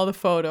 Yes, all the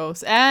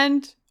photos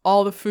and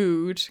all the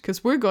food,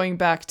 because we're going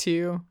back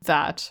to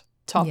that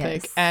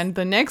topic. Yes. And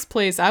the next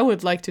place I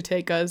would like to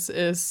take us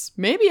is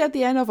maybe at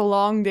the end of a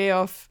long day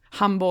of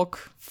Hamburg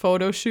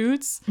photo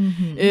shoots,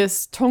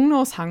 is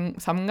Tongno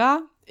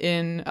Samga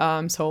in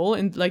Seoul,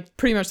 in like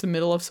pretty much the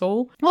middle of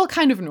Seoul. Well,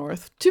 kind of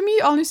north. To me,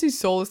 honestly,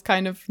 Seoul is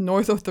kind of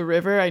north of the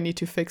river. I need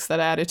to fix that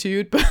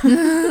attitude, but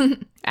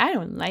I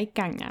don't like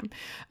Gangnam.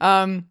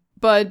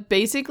 But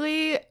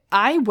basically,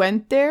 I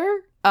went there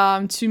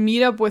to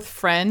meet up with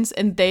friends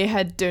and they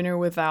had dinner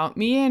without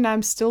me, and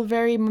I'm still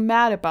very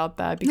mad about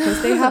that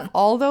because they have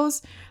all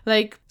those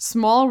like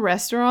small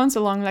restaurants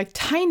along like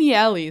tiny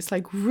alleys,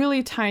 like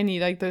really tiny,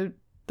 like the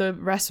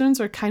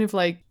restaurants are kind of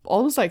like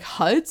almost like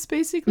huts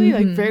basically,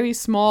 like very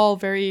small,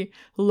 very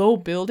low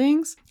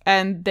buildings.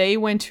 And they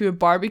went to a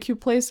barbecue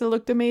place that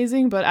looked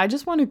amazing, but I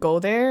just want to go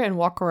there and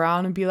walk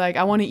around and be like,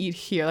 I want to eat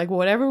here, like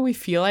whatever we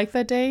feel like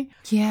that day,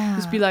 Yeah.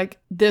 just be like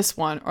this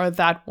one or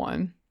that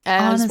one.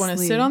 And I just want to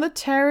Honestly. sit on the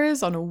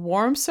terrace on a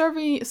warm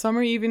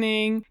summer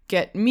evening,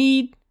 get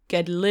meat,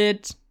 get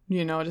lit,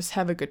 you know, just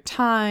have a good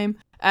time.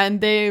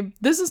 And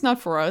this is not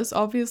for us,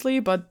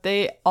 obviously, but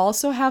they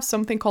also have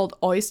something called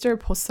oyster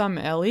posam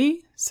eli.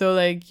 So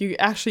like you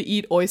actually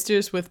eat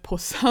oysters with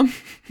posam.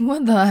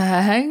 What the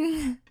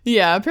heck?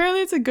 Yeah, apparently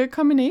it's a good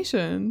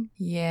combination.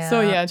 Yeah. So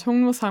yeah,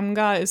 Tongno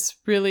Samga is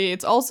really,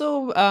 it's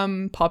also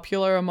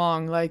popular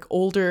among like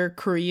older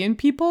Korean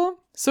people.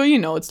 So you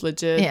know it's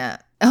legit. Yeah.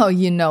 Oh,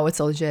 you know it's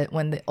legit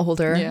when the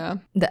older, Yeah.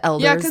 the Yeah,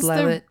 elders because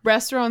love the it.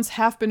 restaurants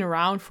have been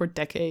around for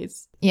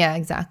decades. Yeah,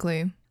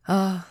 exactly.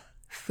 Oh,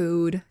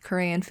 food,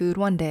 Korean food.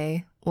 One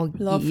day we'll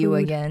Love eat you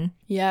food. again.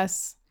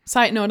 Yes.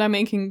 Side note, I'm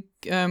making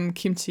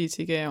kimchi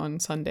jjigae on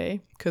Sunday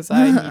because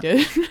I need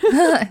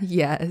it.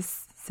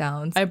 Yes,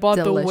 sounds. I bought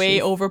delicious. the way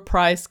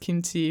overpriced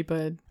kimchi,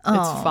 but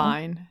Aw. it's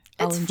fine.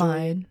 I'll It's enjoy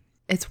fine.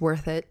 it. It's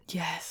worth it.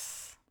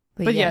 Yes.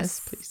 But, But yes,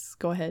 please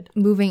go ahead.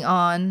 moving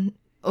on,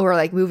 or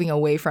like moving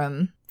away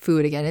from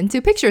food again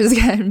into pictures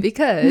again,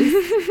 because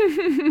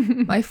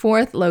my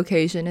fourth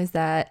location is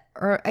that,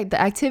 or the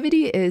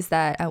activity is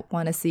that I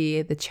want to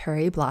see the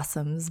cherry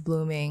blossoms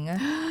blooming,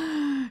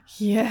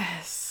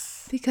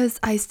 Yes. because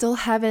I still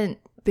haven't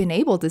been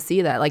able to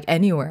see that like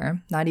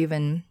anywhere, not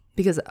even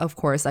because of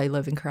course I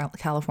live in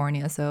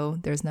California, so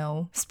there's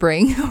no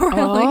spring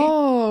really.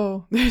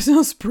 Oh, there's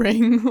no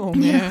spring. Oh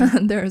man. Yeah,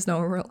 there's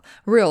no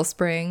real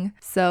spring.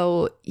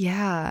 So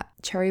yeah,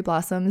 cherry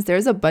blossoms.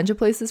 There's a bunch of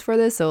places for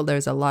this, so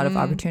there's a lot of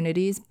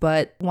opportunities.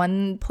 But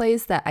one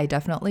place that I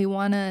definitely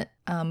want to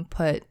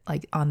put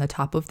like on the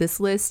top of this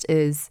list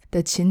is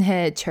the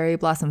Jinhae Cherry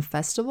Blossom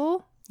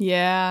Festival.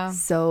 Yeah.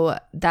 So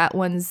that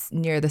one's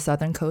near the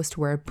southern coast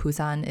where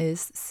Busan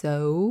is.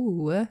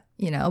 So,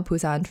 you know,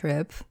 Busan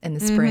trip in the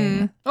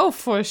spring. Oh,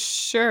 for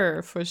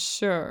sure. For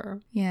sure.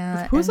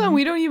 Yeah. Busan, and-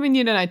 we don't even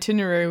need an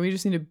itinerary. We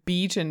just need a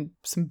beach and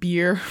some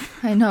beer.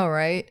 I know,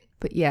 right?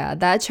 But yeah,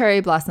 that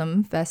cherry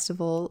blossom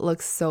festival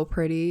looks so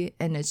pretty,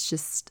 and it's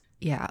just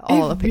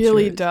all the It pictures.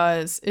 really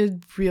does.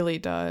 It really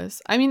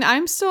does. I mean, I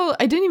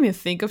didn't even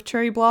think of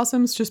cherry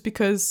blossoms just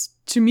because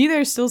to me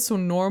they're still so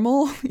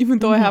normal, even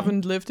though I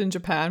haven't lived in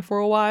Japan for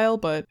a while.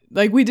 But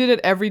like we did it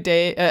every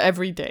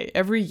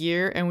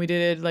year, and we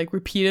did it like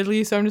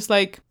repeatedly. So I'm just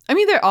like, I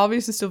mean, they're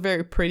obviously still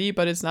very pretty,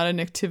 but it's not an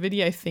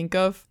activity I think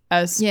of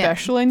as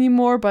special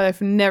anymore, but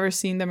I've never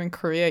seen them in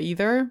Korea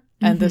either.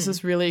 And this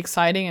is really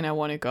exciting and I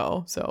want to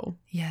go. So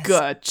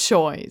good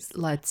choice.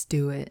 Let's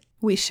do it.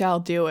 We shall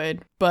do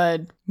it.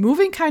 But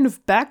moving kind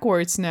of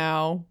backwards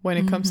now when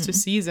it comes to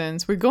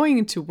seasons, we're going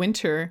into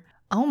winter.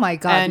 Oh my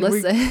God, And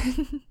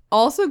listen.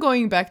 Also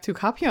going back to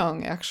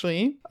Gapyeong,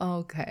 actually.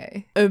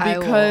 Okay. Because... I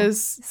will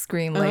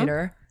scream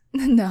later.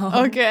 No.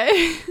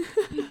 Okay.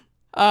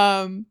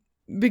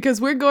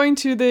 Because we're going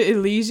to the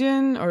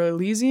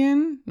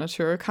Elysian, not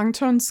sure,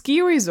 Gangcheon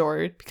ski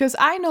resort. Because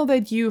I know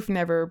that you've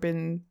never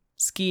been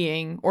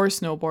skiing or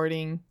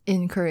snowboarding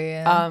in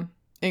Korea.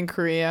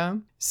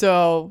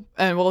 So,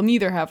 and well,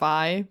 neither have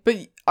I. But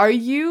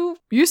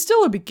you're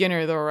still a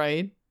beginner though,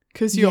 right?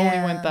 Because you only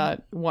went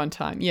that one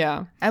time.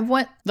 Yeah. I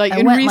went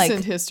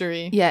recent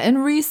history. Yeah, in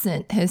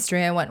recent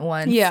history, I went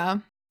once. Yeah,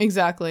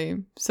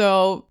 exactly.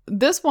 So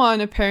this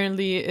one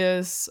apparently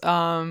is,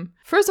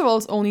 first of all,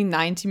 it's only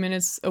 90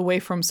 minutes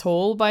away from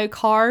Seoul by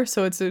car.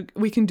 So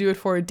we can do it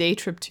for a day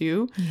trip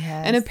too.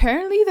 Yes. And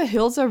apparently the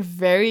hills are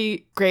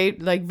very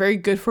great, like very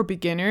good for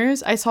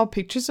beginners. I saw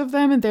pictures of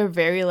them and they're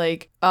very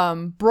like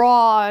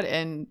broad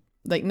and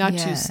like not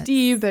too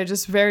steep. They're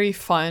just very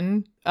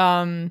fun.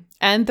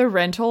 And the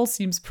rental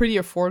seems pretty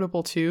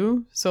affordable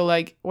too. So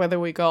like whether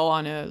we go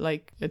on a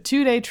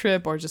 2-day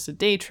trip or just a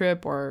day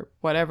trip or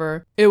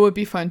whatever, it would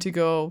be fun to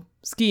go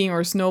skiing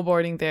or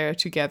snowboarding there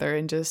together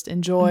and just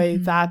enjoy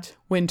that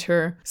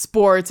winter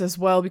sports as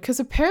well. Because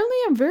apparently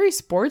I'm very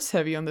sports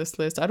heavy on this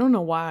list. I don't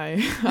know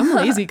why. I'm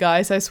lazy,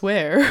 guys, I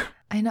swear.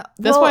 I know.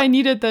 That's why I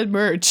needed that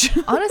merch.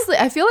 Honestly,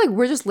 I feel like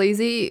we're just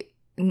lazy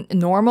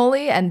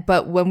normally,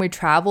 but when we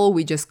travel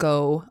we just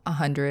go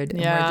 100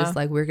 and we're just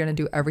like, we're gonna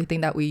do everything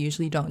that we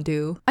usually don't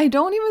do. I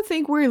don't even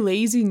think we're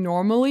lazy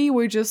normally.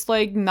 We're just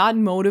like not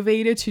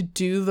motivated to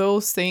do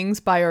those things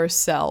by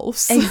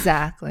ourselves.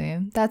 Exactly.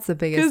 That's the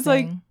biggest thing. Because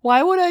like,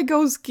 why would I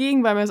go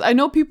skiing by myself? I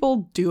know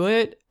people do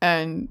it,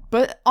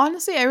 but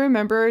honestly I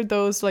remember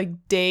those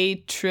like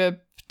day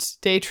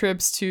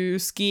trips to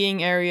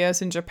skiing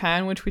areas in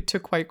Japan, which we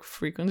took quite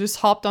frequently. Just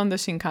hopped on the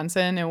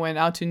Shinkansen and went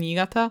out to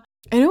Niigata.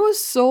 And it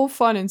was so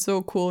fun and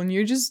so cool. And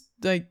you're just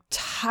like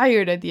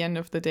tired at the end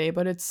of the day,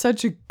 but it's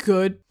such a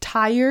good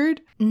tired.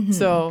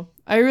 So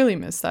I really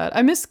miss that.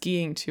 I miss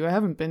skiing too. I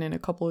haven't been in a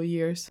couple of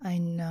years. I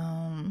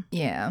know.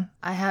 Yeah,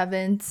 I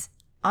haven't.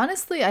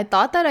 Honestly, I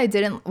thought that I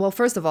didn't. Well,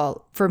 first of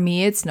all, for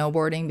me, it's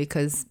snowboarding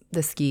because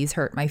the skis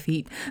hurt my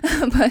feet.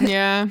 But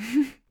yeah,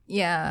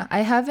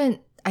 I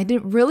haven't. I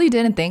really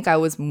didn't think I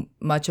was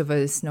much of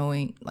a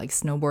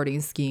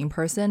snowboarding skiing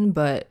person,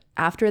 but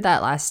after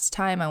that last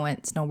time I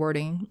went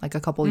snowboarding like a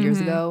couple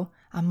years ago,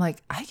 I'm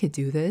like, I could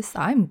do this.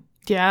 I'm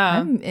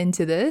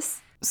into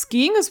this.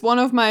 Skiing is one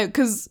of my,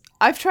 because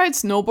I've tried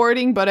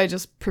snowboarding, but I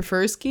just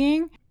prefer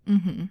skiing.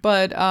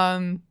 But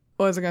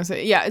what was I gonna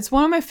say? Yeah, it's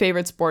one of my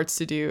favorite sports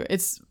to do.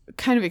 It's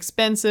kind of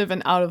expensive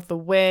and out of the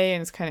way,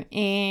 and it's kind of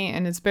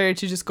and it's better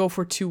to just go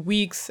for 2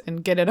 weeks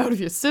and get it out of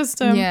your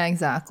system. Yeah,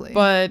 exactly.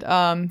 But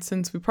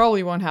since we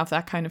probably won't have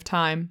that kind of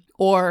time,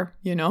 or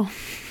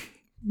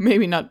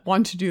maybe not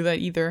want to do that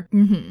either.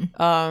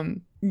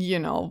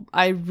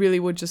 I really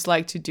would just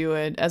like to do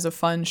it as a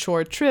fun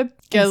short trip,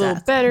 get a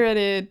little better at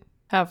it,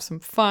 have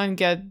some fun,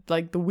 get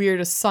like the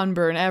weirdest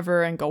sunburn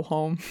ever, and go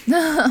home.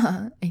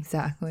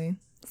 Exactly.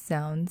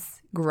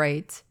 Sounds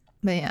great.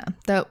 But yeah,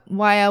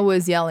 why I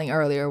was yelling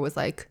earlier was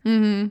like,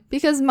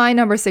 because my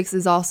number 6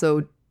 is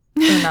also,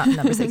 not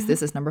number 6,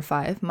 this is number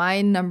 5.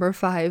 My number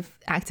 5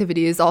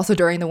 activity is also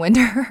during the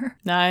winter.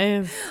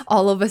 Nice.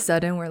 All of a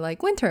sudden, we're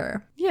like,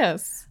 winter.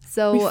 Yes.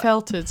 So we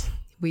felt it.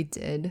 We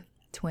did.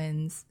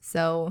 Twins.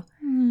 So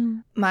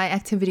my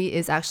activity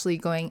is actually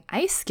going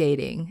ice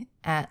skating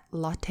at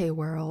Lotte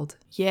World.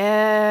 Yes.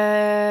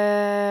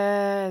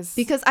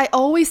 Because I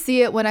always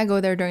see it when I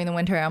go there during the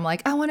winter. I'm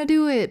like, I want to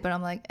do it. But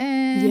I'm like,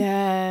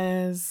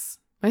 Yes.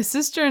 My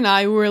sister and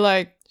I were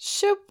like,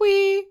 should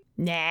we?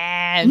 Nah.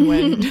 And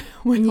went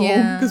home.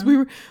 Because we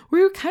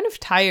were kind of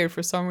tired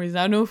for some reason.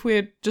 I don't know if we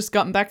had just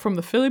gotten back from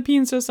the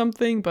Philippines or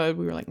something, but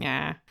we were like,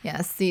 nah.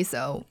 Yeah, see,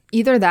 so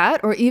either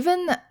that or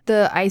even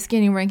the ice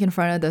skating rink in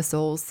front of the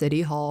Seoul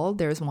City Hall.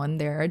 There's one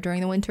there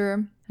during the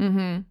winter.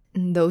 And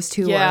those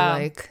two are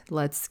like,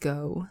 let's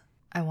go.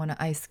 I want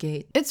to ice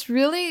skate. It's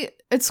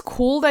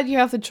cool that you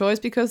have the choice,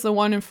 because the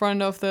one in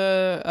front of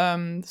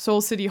the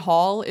Seoul City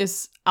Hall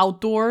is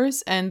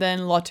outdoors, and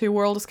then Lotte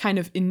World is kind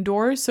of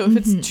indoors. So if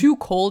it's too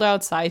cold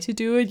outside to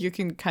do it, you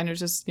can kind of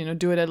just,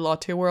 do it at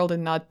Lotte World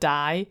and not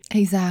die.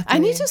 Exactly. I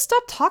need to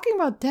stop talking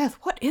about death.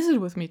 What is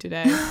it with me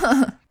today?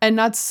 And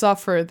not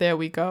suffer. There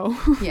we go.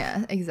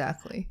 Yeah,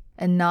 exactly.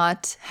 And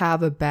not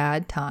have a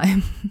bad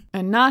time.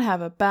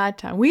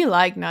 We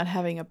like not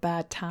having a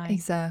bad time.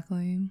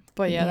 Exactly.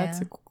 But yeah,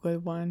 that's a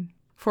good one.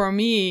 For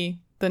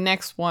me, the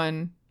next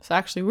one, so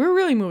actually we're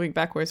really moving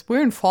backwards.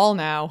 We're in fall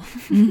now.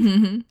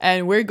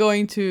 And we're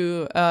going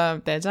to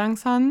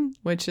Daejangsan,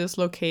 which is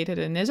located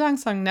in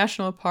Daejangsan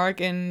National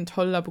Park in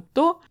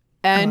Jeollabuk-do.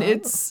 And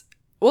it's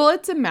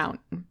a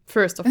mountain,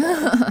 first of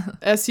all,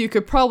 as you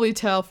could probably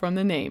tell from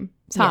the name,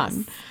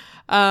 San.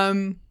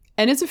 Yes.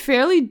 And it's a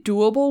fairly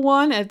doable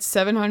one at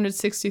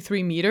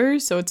 763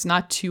 meters, so it's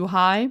not too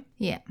high.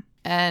 Yeah.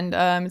 And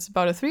it's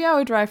about a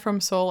 3-hour drive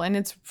from Seoul, and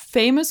it's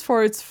famous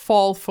for its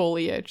fall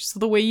foliage. So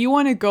the way you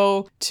want to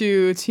go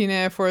to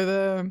Tine for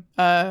the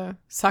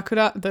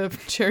sakura, the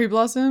cherry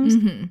blossoms,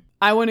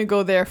 I want to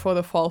go there for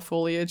the fall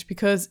foliage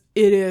because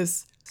it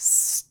is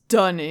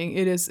stunning.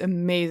 It is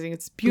amazing.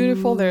 It's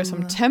beautiful. There are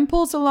some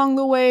temples along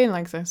the way, and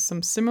like there's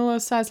some similar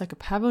size, like a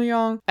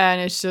pavilion,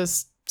 and it's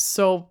just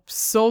so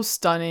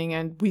stunning.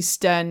 And we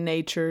stand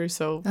nature,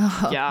 so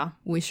yeah,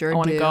 we sure I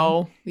want to do.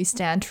 go. We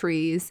stand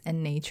trees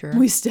and nature.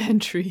 We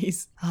stand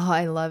trees. Oh,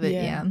 I love it.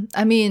 Yeah.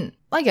 I mean,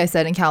 like I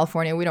said, in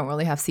California, we don't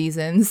really have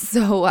seasons,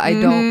 so I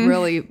don't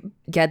really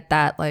get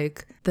that,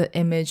 like the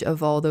image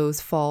of all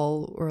those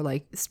fall or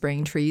like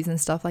spring trees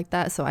and stuff like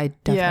that. So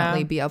I'd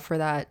definitely be up for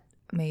that.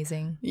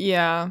 Amazing.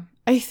 Yeah.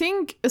 I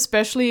think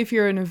especially if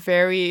you're in a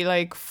very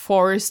like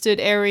forested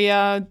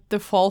area, the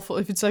fall,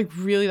 if it's like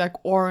really like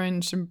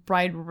orange and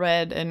bright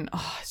red and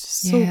it's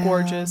just so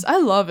gorgeous. I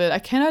love it. I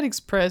cannot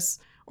express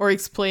or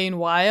explain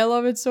why I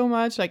love it so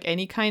much. Like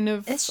any kind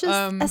of it's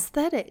just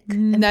aesthetic,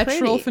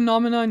 natural and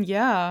phenomenon.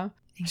 Yeah.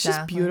 Exactly. It's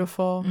just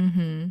beautiful.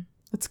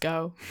 Let's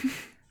go.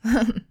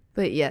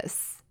 But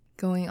yes,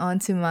 going on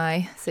to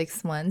my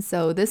 6th one.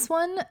 So this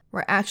one,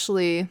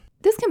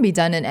 this can be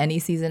done in any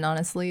season,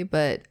 honestly,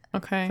 but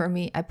for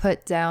me, I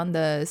put down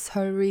the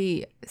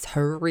Seori.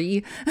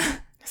 Sorry.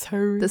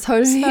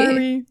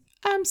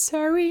 I'm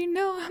sorry.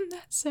 No, I'm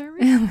not sorry.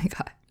 Oh my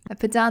god. I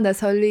put down the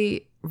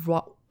Seori.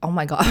 Oh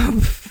my god.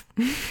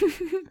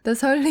 The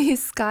Seori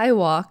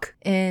Skywalk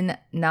in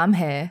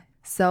Namhae.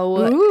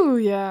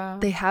 So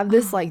they have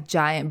this like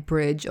giant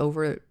bridge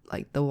over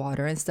like the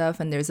water and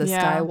stuff, and there's a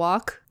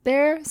skywalk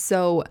there.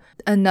 So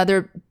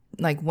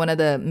one of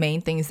the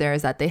main things there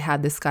is that they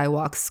have the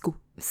skywalk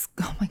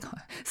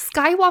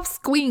skywalk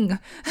swing.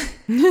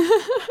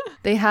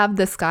 They have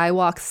the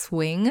skywalk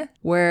swing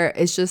where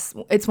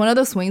it's one of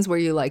those swings where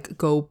you like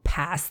go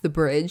past the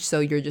bridge, so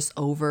you're just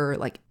over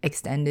like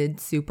extended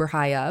super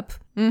high up.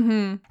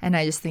 And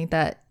I just think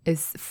that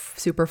is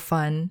super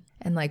fun.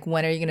 And like,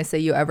 when are you gonna say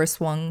you ever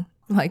swung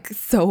like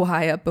so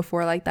high up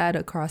before like that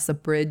across a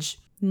bridge?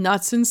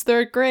 Not since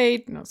 3rd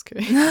grade. No, I was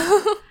kidding.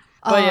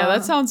 But yeah,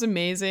 that sounds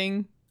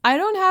amazing. I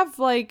don't have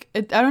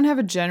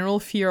a general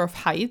fear of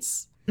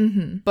heights,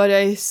 but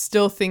I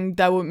still think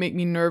that would make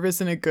me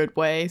nervous in a good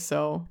way.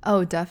 So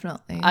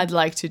definitely, I'd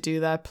like to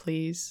do that,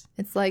 please.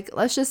 It's like,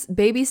 let's just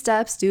baby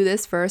steps, do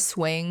this first,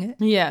 swing.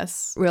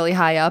 Yes. Really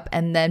high up,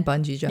 and then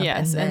bungee jump.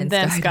 Yes, and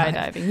then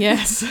skydiving.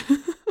 Yes.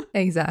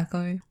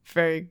 Exactly.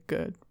 Very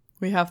good.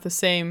 We have the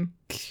same.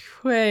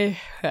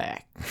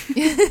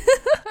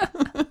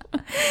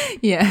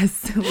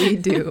 Yes, we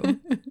do.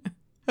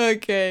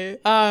 Okay.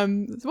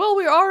 Well,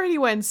 we already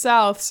went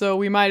south, so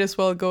we might as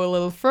well go a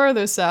little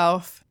further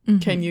south.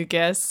 Can you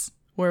guess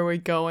where we're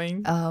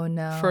going? Oh,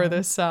 no.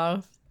 Further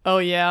south. Oh,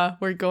 yeah,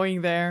 we're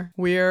going there.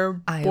 We're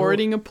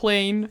boarding a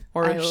plane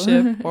or a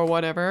ship or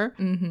whatever.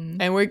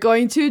 And we're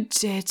going to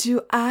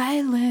Jeju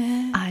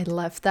Island. I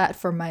left that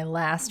for my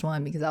last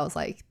one because I was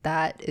like,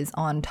 that is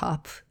on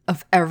top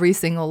of every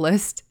single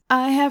list.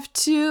 I have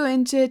 2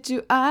 in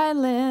Jeju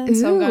Island.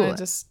 So I'm going to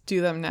just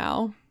do them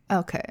now.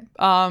 Okay.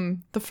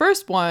 The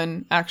first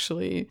one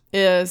actually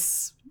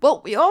is,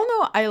 well, we all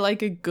know I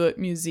like a good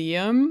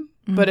museum,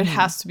 but it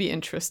has to be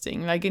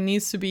interesting. Like, it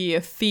needs to be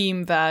a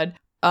theme that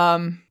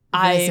I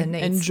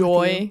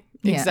enjoy.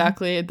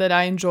 Exactly. That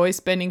I enjoy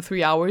spending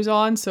 3 hours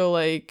on. So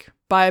like,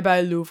 bye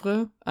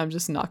Louvre. I'm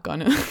just not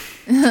gonna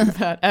do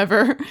that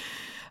ever.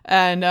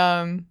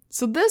 And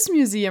so this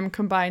museum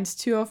combines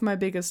 2 of my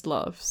biggest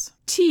loves: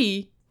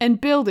 tea and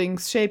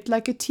buildings shaped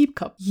like a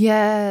teacup.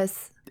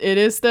 Yes. It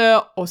is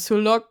the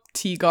Osulok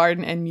Tea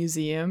Garden and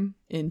Museum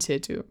in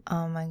Jeju.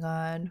 Oh my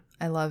god.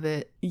 I love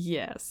it.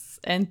 Yes.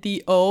 And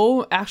the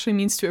O actually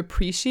means to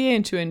appreciate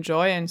and to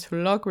enjoy, and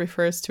Sulok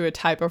refers to a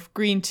type of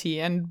green tea.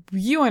 And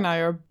you and I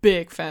are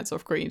big fans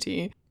of green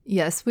tea.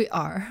 Yes, we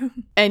are.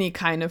 Any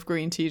kind of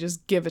green tea,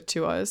 just give it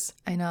to us.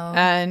 I know.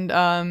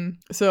 And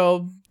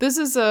so this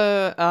is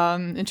a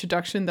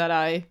introduction that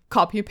I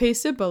copy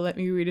pasted, but let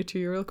me read it to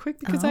you real quick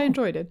because I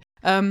enjoyed it.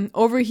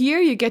 Over here,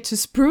 you get to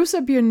spruce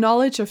up your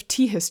knowledge of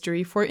tea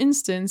history. For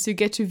instance, you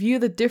get to view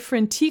the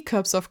different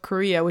teacups of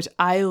Korea, which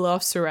I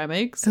love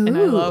ceramics. And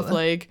I love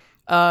like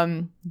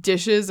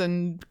dishes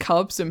and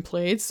cups and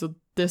plates. So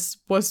this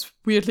was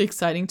weirdly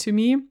exciting to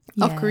me.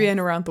 Of Korea and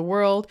around the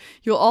world.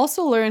 You'll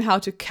also learn how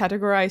to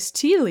categorize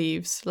tea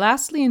leaves.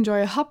 Lastly,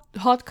 enjoy a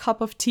hot cup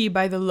of tea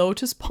by the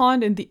lotus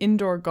pond in the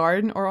indoor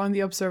garden or on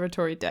the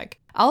observatory deck.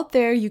 Out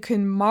there, you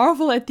can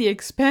marvel at the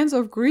expanse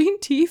of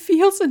green tea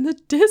fields in the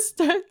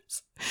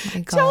distance.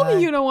 Tell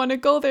me you don't want to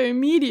go there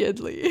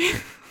immediately.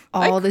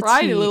 I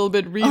cried a little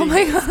bit reading. Oh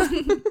my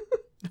god.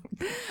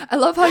 I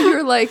love how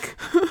you're like,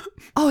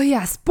 oh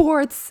yeah,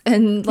 sports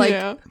and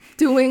like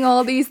doing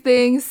all these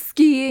things,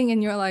 skiing,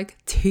 and you're like,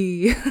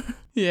 tea.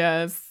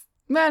 Yes.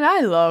 Man,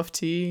 I love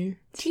tea.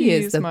 Tea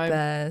is the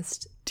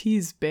best.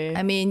 Tea's babe.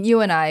 I mean,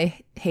 you and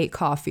I hate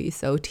coffee,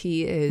 so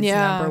tea is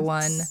number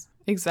one.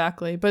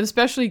 exactly. But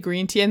especially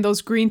green tea, and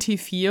those green tea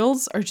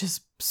fields are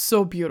just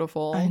so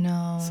beautiful. I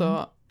know.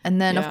 So And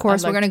then, yeah, of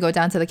course, I'd we're like going to go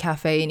down to the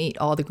cafe and eat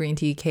all the green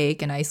tea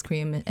cake and ice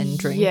cream and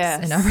drinks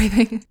Yes. and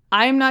everything.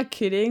 I'm not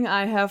kidding.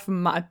 I have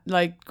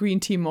like green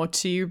tea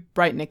mochi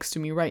right next to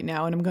me right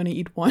now, and I'm gonna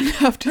eat one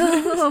after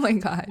this. Oh my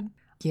God.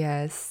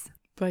 Yes.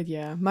 But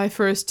yeah, my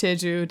first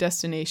Jeju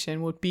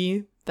destination would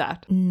be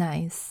that.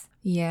 Nice.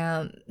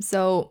 Yeah.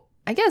 So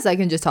I guess I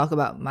can just talk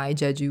about my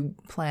Jeju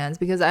plans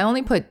because I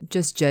only put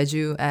just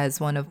Jeju as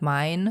one of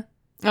mine.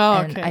 Oh,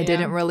 And okay. I yeah.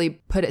 didn't really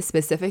put it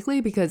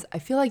specifically because I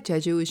feel like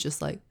Jeju is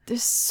just like,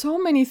 There's so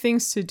many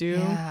things to do.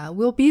 yeah,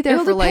 we'll be there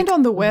It'll for depend like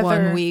on the weather.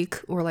 1 week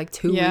or like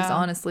 2 weeks, Yeah.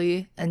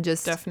 honestly, and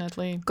just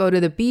Definitely. go to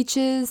the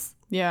beaches.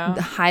 Yeah.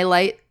 The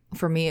highlight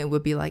for me, it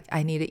would be like,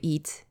 I need to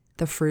eat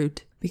the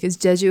fruit because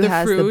Jeju The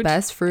has the fruit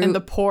best fruit. And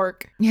the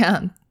pork.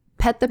 Yeah.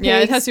 Pet the pigs. Yeah,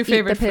 it has your eat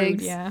favorite the food.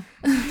 pigs. Yeah.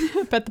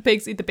 Pet the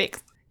pigs, eat the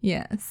pigs.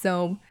 Yeah.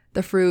 So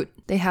the fruit,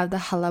 they have the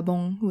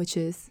halabong, which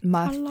is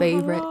my Hala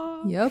favorite.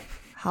 hala. Yep.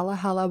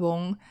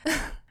 Halabong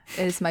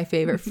is my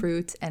favorite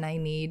fruit, and I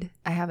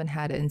haven't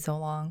had it in so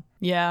long.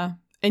 Yeah.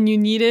 And you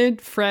need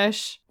it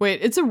fresh.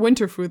 Wait, it's a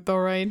winter fruit though,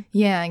 right?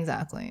 Yeah,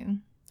 exactly.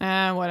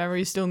 Whatever.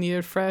 You still need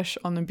it fresh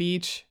on the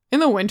beach. In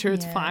the winter,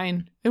 it's Yeah.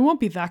 fine. It won't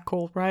be that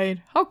cold, right?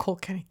 How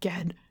cold can it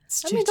get?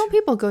 It's I mean, Jeju. don't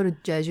people go to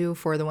Jeju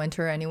for the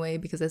winter anyway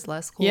because it's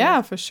less cold?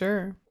 Yeah, for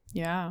sure.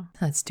 Yeah.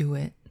 Let's do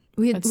it.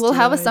 Let's We'll do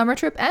have a it. summer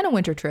trip and a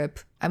winter trip.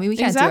 I mean, we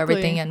can't do Exactly.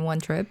 everything in one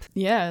trip.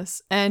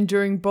 Yes. And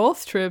during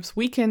both trips,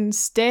 we can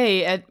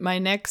stay at my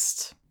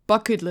next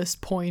bucket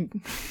list point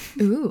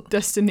Ooh.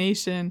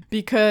 destination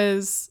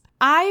because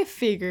I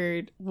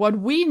figured what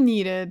we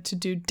needed to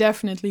do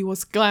definitely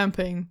was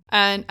glamping.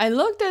 And I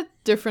looked at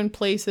different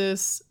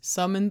places,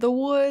 some in the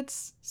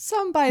woods,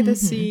 some by the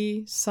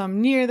sea, some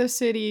near the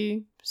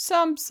city,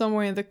 some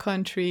somewhere in the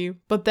country.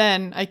 But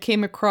then I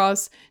came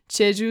across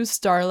Jeju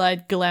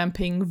Starlight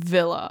Glamping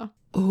Villa.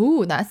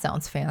 Ooh, that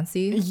sounds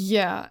fancy.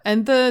 Yeah,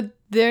 and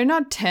they're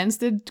not tents,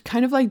 they're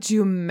kind of like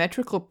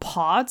geometrical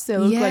pods. They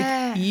look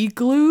Yeah. like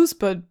igloos,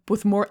 but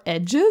with more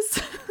edges.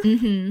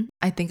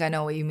 I think I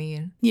know what you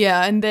mean.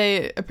 Yeah, and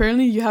they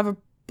apparently you have a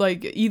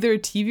like either a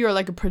TV or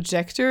like a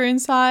projector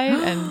inside,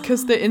 and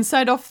because the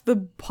inside of the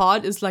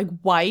pod is like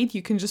white,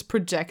 you can just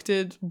project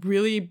it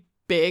really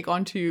big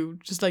onto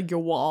just like your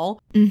wall.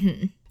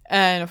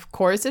 And of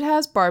course, it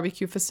has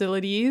barbecue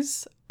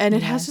facilities. And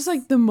it has just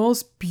like the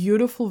most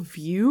beautiful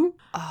view.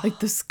 Like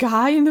the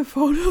sky in the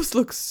photos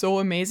looks so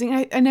amazing.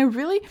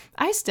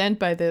 I stand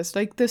by this.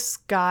 Like the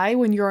sky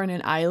when you're on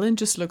an island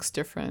just looks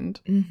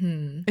different.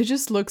 It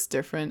just looks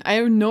different.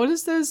 I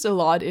noticed this a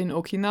lot in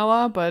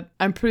Okinawa, but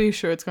I'm pretty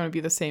sure it's going to be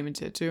the same in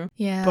Jeju.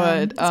 Yeah.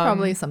 But it's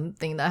probably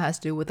something that has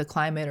to do with the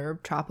climate or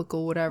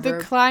tropical, whatever.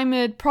 the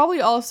climate,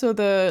 probably also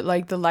the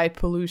light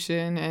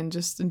pollution and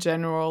just in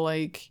general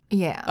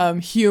yeah.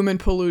 human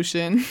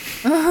pollution.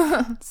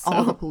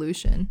 All the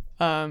pollution.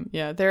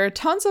 Yeah, there are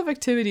tons of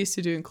activities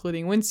to do,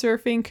 including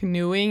windsurfing,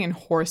 canoeing, and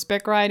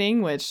horseback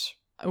riding, which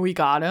we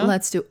gotta.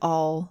 Let's do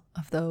all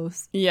of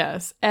those.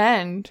 Yes,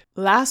 and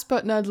last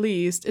but not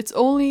least, it's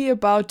only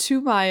about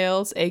 2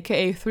 miles,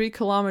 aka 3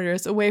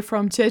 kilometers away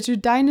from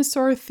Jeju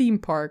Dinosaur Theme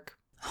Park.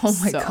 Oh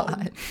my So,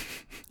 God.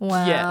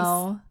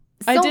 Wow.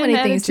 I So didn't many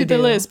add things it to to the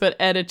do. list, but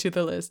add it to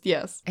the list.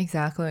 Yes.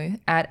 Exactly.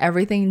 Add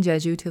everything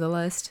Jeju to the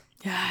list.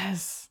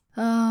 Yes.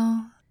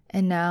 Oh.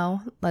 And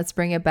now let's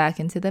bring it back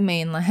into the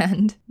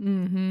mainland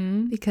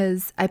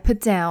because I put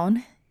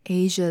down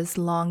Asia's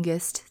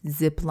longest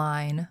zip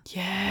line.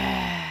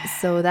 Yeah.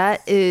 So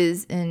that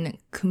is in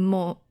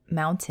Kumo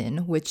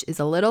Mountain, which is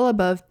a little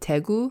above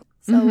Daegu.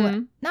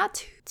 So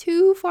not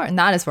too far,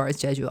 not as far as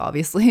Jeju,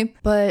 obviously,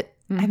 but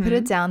I put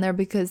it down there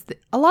because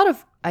a lot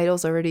of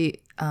idols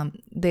already,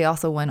 they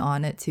also went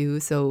on it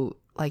too. So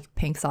like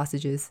Pink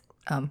Sausages,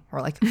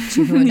 or like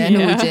Jihoon and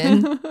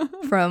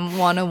Woojin from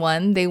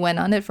 101, they went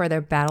on it for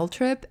their battle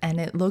trip and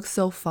it looks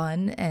so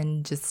fun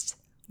and just...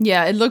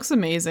 Yeah, it looks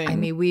amazing. I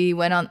mean,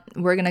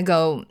 we're going to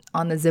go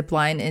on the zip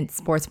line in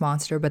Sports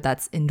Monster, but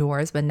that's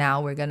indoors. But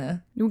now we're going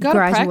to gotta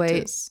graduate.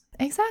 practice.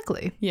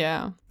 Exactly.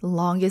 Yeah. The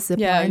longest zip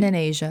Yeah. line in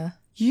Asia.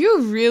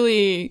 You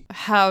really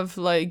have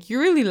you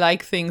really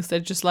like things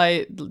that just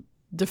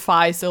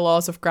defies the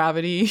laws of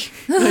gravity.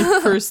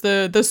 Like first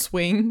the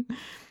swing,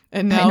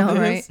 and now know, this.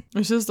 right?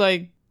 It's just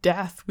like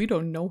death. We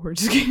don't know her.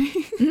 Just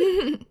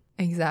kidding.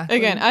 Exactly.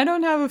 Again, I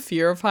don't have a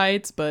fear of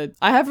heights, but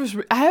I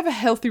have a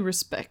healthy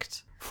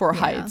respect for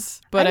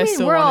heights. But I mean,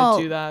 still we're want all-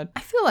 to do that.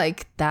 I feel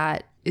like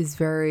that is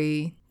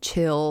very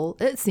chill.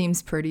 It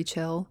seems pretty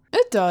chill.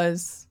 It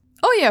does.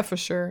 Oh yeah, for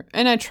sure.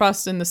 And I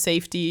trust in the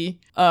safety.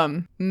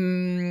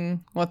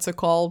 What's it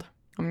called?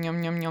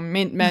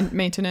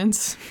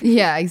 Maintenance.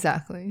 Yeah,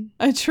 exactly.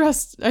 I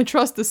trust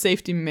the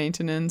safety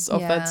maintenance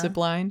of Yeah. that zip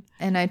line.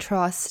 And I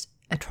trust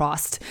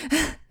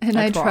and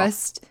I I trust.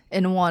 trust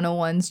in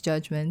 101's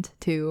judgment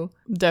too.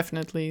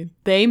 Definitely.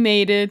 They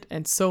made it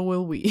and so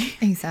will we.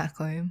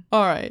 Exactly.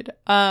 All right.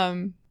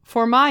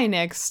 For my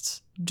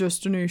next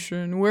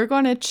destination, we're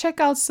going to check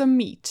out some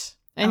meat.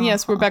 And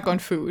yes, we're back on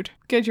food.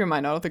 Get your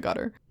mind out of the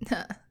gutter.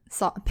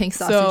 Pink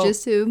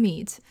sausages to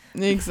meat.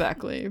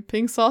 Exactly.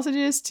 Pink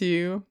sausages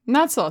too.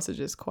 Not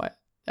sausages quite,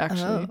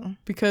 actually. Oh.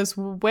 Because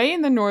way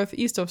in the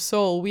northeast of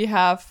Seoul, we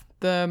have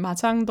the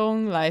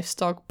Majangdong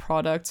Livestock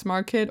Products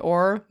Market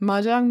or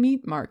Majang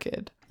Meat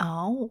Market.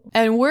 Oh.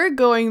 And we're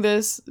going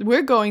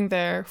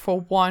there for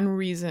one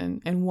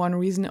reason and one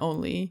reason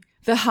only.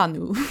 The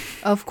Hanu.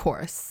 Of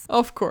course.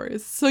 Of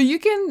course. So you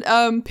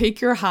can pick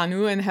your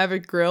Hanu and have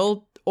it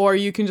grilled, or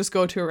you can just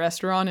go to a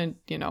restaurant and,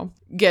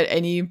 get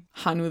any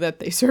Hanu that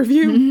they serve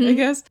you, I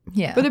guess.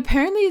 Yeah. But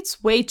apparently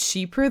it's way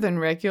cheaper than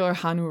regular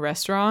Hanu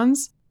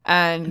restaurants.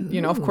 And,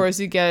 of Ooh. course,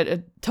 you get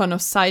a ton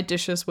of side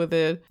dishes with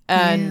it.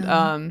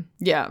 And,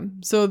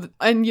 So,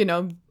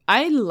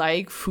 I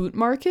like food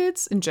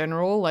markets in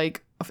general,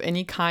 like of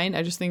any kind.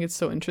 I just think it's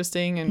so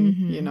interesting.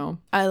 And,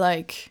 I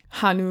like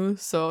Hanu.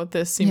 So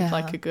this seemed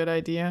like a good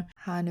idea.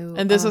 Hanu.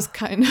 And this is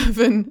kind of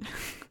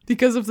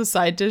because of the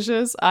side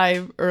dishes.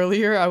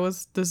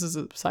 This is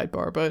a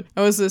sidebar, but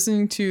I was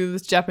listening to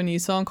this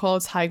Japanese song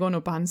called Saigo no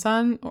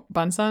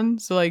Bansan.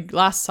 So like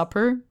Last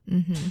Supper.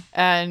 Mm-hmm.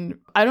 And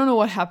I don't know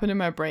what happened in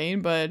my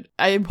brain, but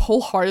I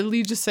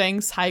wholeheartedly just sang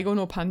Saigo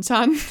no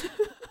Bansan.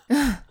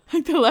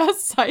 Like the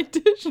last side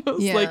dish. I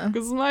was like,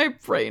 is my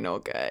brain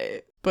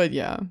okay? But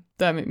yeah,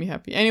 that made me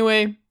happy.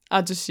 Anyway,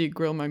 I'll just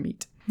grill my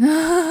meat.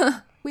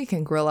 We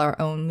can grill our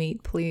own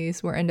meat,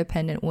 please. We're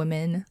independent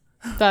women.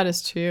 That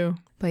is true.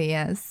 But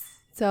yes.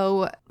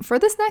 So for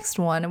this next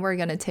one, we're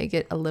going to take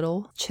it a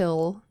little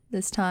chill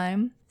this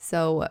time.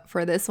 So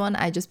for this one,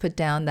 I just put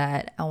down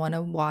that I want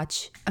to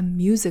watch a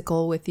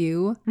musical with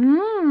you.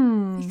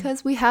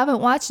 Because we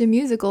haven't watched a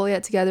musical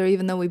yet together,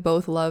 even though we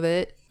both love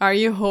it. Are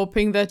you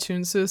hoping that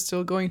Junsu is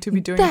still going to be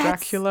doing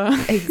Dracula?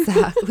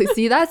 Exactly.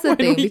 See, that's the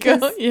thing.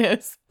 Because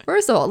yes.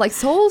 First of all, like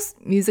Seoul's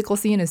musical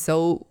scene is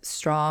so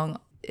strong.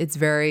 It's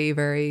very,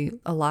 very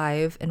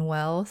alive and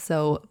well.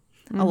 So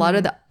a lot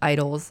of the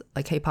idols,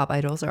 like K-pop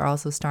idols, are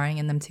also starring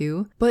in them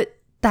too. But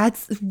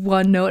that's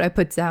one note I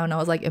put down. I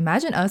was like,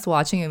 imagine us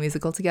watching a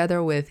musical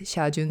together with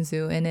Xia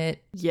Junsu in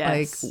it.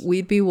 Yes. Like,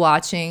 we'd be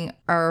watching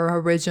our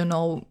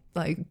original,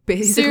 like,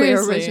 basically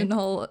Seriously.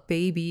 original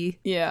baby.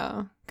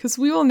 Yeah. Because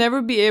we will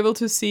never be able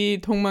to see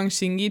Dongmang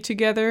Shingi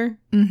together.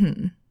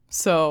 Mm-hmm.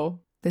 So,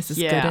 This is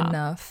good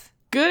enough.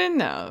 Good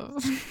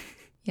enough.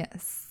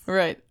 Yes.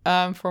 Right.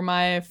 For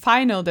my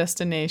final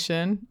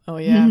destination. Oh,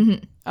 yeah.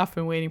 I've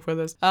been waiting for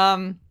this.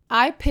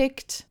 I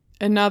picked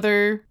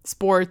another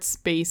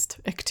sports-based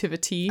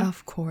activity.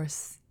 Of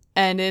course.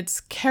 And it's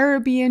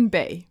Caribbean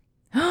Bay.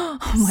 Oh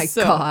my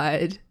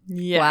God.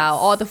 Yes. Wow.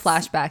 All the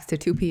flashbacks to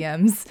 2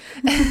 p.m.'s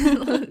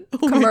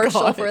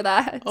commercial God. for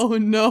that. Oh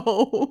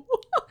no.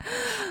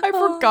 I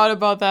forgot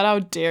about that. How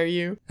dare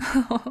you?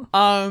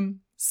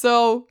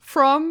 So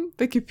from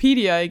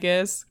Wikipedia, I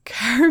guess,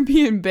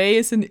 Caribbean Bay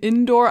is an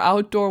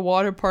indoor-outdoor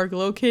water park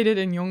located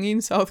in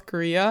Yongin, South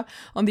Korea,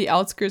 on the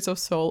outskirts of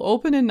Seoul.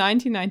 Opened in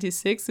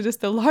 1996, it is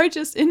the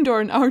largest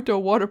indoor and outdoor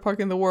water park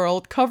in the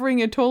world, covering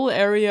a total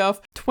area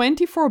of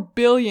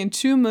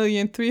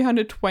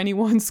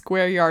 24,002,321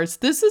 square yards.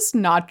 This is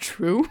not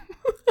true.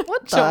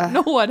 What the Don't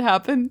know what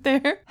happened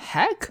there.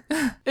 heck?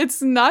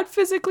 It's not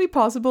physically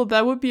possible.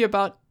 That would be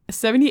about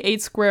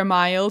 78 square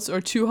miles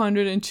or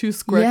 202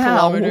 square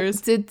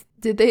kilometers. Did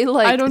they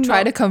I don't try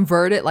know. to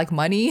convert it like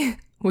money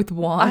with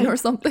won or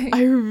something?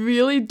 I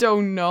really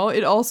don't know.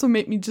 It also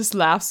made me just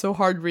laugh so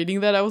hard reading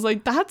that. I was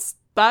like, no.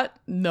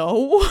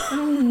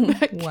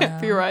 That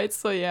can't be right.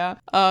 So yeah.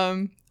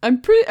 I'm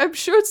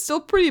sure it's still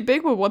pretty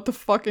big, but what the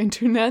fuck,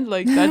 internet?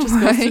 Like, that just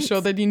goes to Right.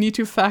 show that you need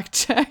to fact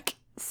check.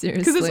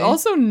 Seriously. Because it's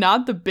also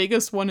not the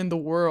biggest one in the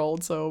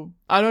world, so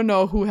I don't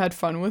know who had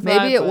fun with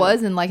that. Maybe it but-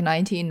 was in like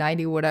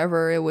 1990,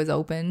 whatever it was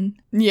open.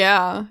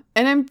 Yeah,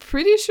 and I'm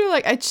pretty sure,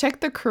 like, I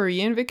checked the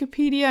Korean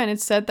Wikipedia and it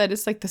said that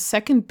it's like the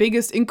second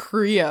biggest in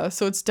Korea,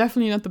 so it's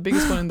definitely not the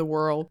biggest one in the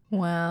world.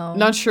 Wow.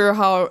 Not sure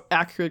how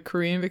accurate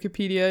Korean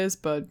Wikipedia is,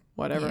 but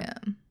whatever. Yeah.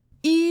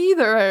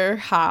 Either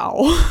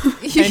how.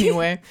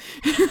 Anyway.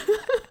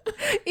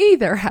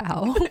 Either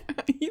how.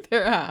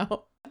 Either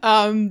how.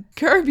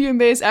 Caribbean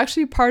Bay is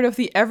actually part of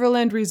the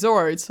Everland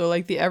Resort, so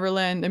like the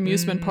Everland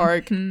amusement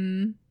park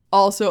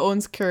also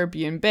owns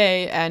Caribbean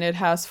Bay, and it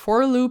has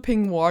 4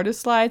 looping water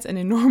slides, an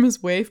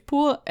enormous wave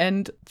pool,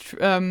 and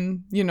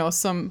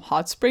some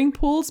hot spring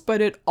pools,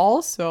 but it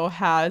also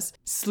has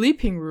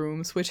sleeping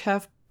rooms which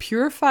have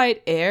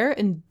purified air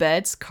and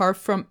beds carved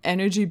from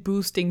energy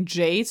boosting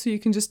jade, so you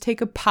can just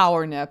take a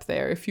power nap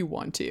there if you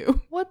want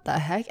to. What the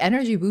heck?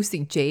 Energy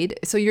boosting jade?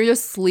 So you're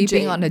just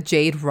sleeping Jade. on a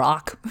jade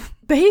rock?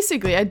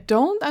 Basically, I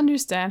don't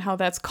understand how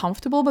that's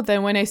comfortable, but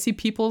then when I see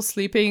people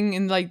sleeping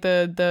in like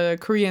the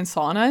Korean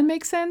sauna, it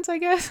makes sense, I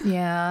guess.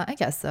 Yeah, I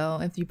guess so.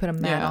 If you put a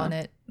mat Yeah. on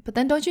it. But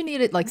then don't you need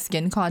it like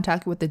skin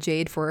contact with the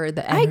jade for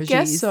the I energies?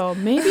 guess so.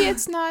 Maybe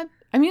it's not.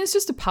 I mean, it's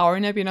just a power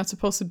nap. You're not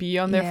supposed to be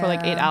on there for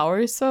like 8 Yeah.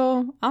 hours,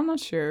 so I'm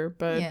not sure.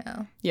 But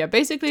Yeah. yeah,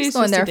 basically Just it's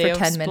go in just a there day for of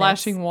 10 minutes.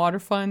 splashing water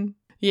fun.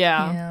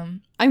 Yeah. Yeah.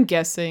 I'm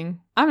guessing.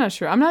 I'm not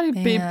sure. I'm not a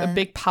Yeah.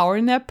 big power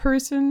nap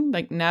person.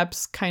 Like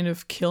naps kind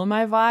of kill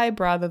my vibe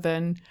rather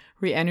than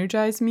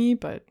re-energize me,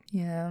 but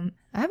Yeah.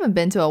 I haven't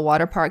been to a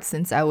water park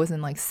since I was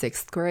in like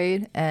 6th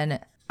grade, and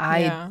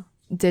I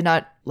did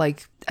not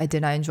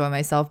enjoy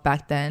myself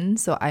back then.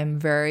 So I'm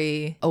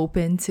very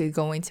open to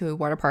going to a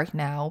water park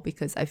now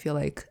because I feel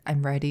like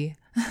I'm ready.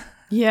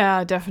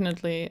 Yeah,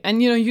 definitely.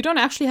 And you don't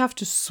actually have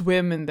to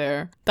swim in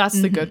there.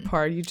 That's the good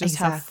part. You just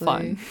have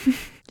fun.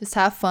 Just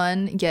have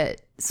fun,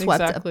 get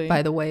swept up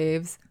by the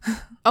waves.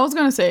 I was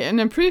gonna say, and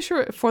I'm pretty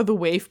sure for the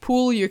wave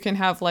pool, you can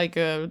have like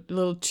a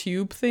little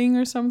tube thing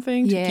or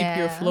something to keep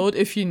you afloat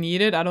if you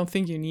need it. I don't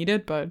think you need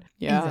it, but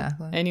yeah.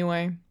 Exactly.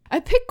 Anyway, I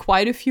picked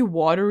quite a few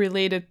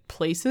water-related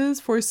places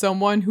for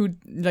someone who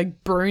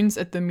like burns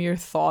at the mere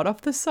thought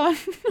of the sun.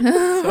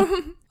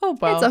 So, oh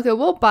well. It's okay.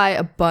 We'll buy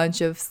a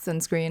bunch of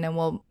sunscreen and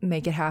we'll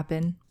make it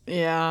happen.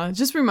 Yeah, it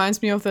just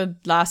reminds me of the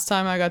last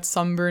time I got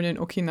sunburned in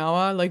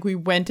Okinawa. Like we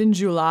went in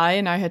July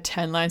and I had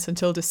tan lines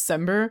until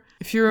December,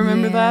 if you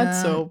remember that.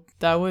 So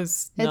that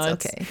was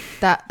nuts. It's okay.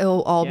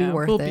 It'll all be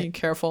worth we'll it. Be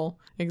careful.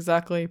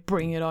 Exactly.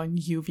 Bring it on,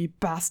 UV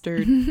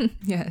bastard.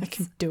 Yes. I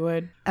can do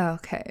it.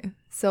 Okay.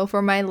 So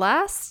for my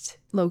last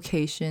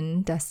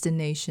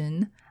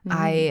destination,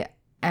 I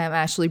am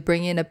actually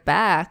bringing it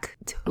back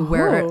to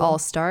where it all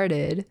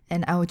started.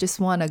 And I would just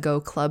want to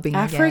go clubbing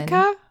again.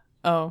 Africa?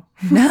 Oh.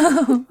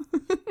 No.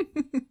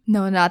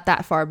 No, not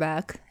that far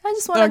back. I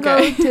just want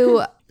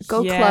to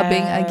go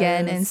clubbing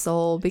again in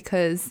Seoul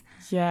because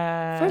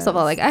first of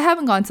all, like I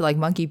haven't gone to like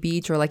Monkey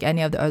Beach or like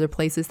any of the other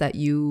places that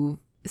you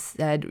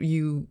said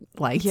you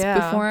liked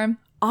before.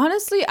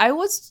 Honestly, I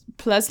was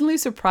pleasantly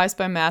surprised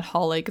by Mad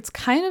Hall Lake. It's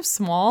kind of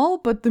small,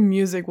 but the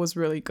music was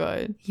really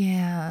good.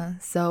 Yeah.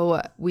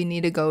 So we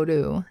need to go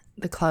to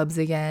the clubs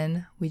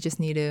again. We just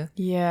need to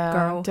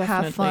go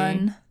have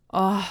fun.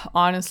 Oh,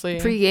 honestly.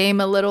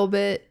 Pre-game a little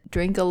bit,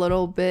 drink a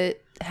little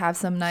bit, have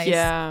some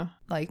nice,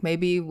 like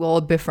maybe we'll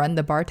befriend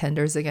the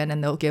bartenders again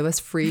and they'll give us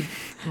free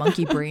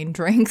monkey brain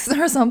drinks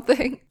or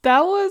something.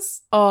 That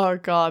was, oh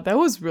God, that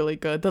was really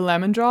good. The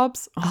lemon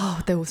drops.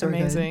 Oh, that was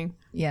amazing.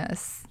 Good.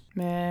 Yes.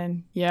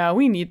 Man, yeah,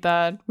 we need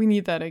that. We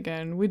need that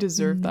again. We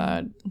deserve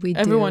that.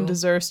 Everyone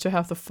deserves to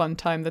have the fun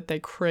time that they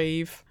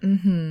crave.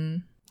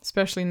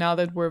 Especially now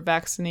that we're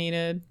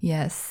vaccinated.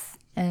 Yes.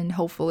 And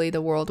hopefully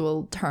the world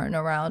will turn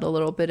around a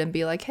little bit and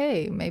be like,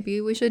 hey,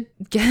 maybe we should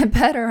get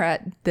better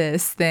at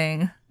this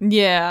thing.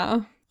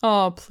 Yeah.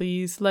 Oh,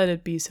 please, let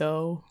it be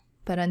so.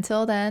 But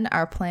until then,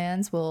 our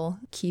plans will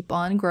keep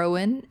on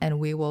growing and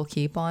we will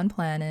keep on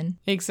planning.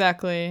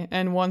 Exactly.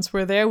 And once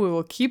we're there, we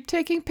will keep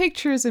taking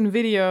pictures and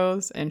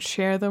videos and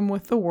share them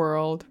with the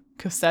world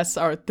because that's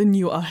the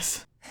new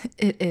us.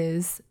 It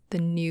is the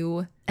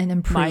new and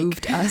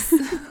improved us.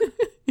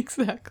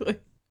 Exactly.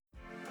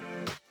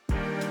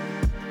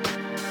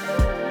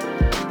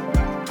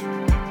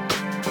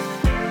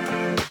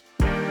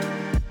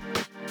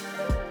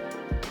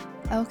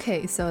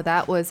 Okay, so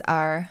that was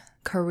our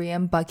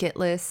Korean bucket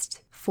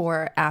list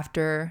for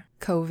after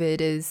COVID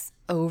is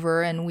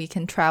over and we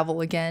can travel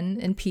again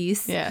in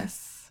peace.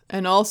 Yes.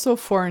 And also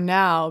for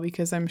now,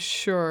 because I'm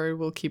sure it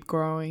will keep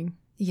growing.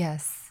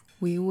 Yes,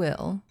 we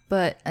will.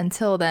 But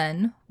until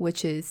then,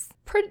 which is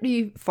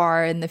pretty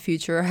far in the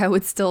future, I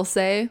would still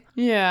say.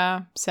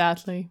 Yeah,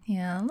 sadly.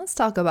 Yeah, let's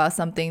talk about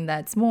something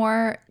that's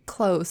more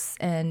close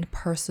and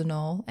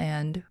personal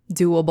and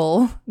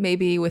doable,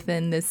 maybe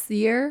within this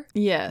year.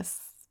 Yes.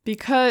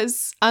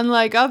 Because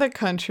unlike other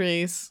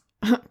countries,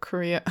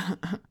 Korea,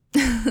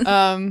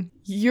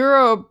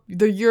 Europe,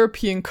 the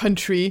European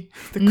country,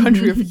 the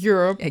country of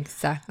Europe.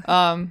 Exactly.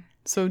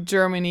 So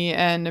Germany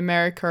and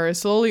America are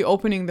slowly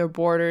opening their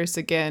borders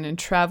again, and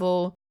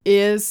travel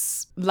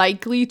is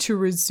likely to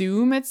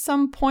resume at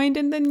some point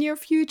in the near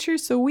future.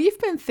 So we've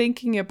been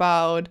thinking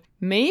about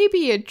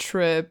maybe a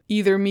trip,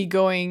 either me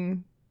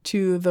going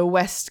to the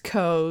West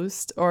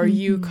Coast or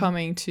you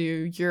coming to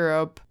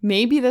Europe,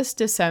 maybe this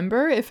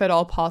December, if at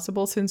all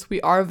possible, since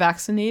we are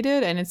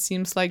vaccinated and it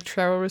seems like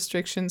travel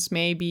restrictions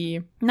may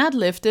be not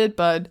lifted,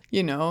 but,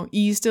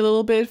 eased a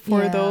little bit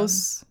for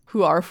those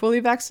who are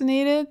fully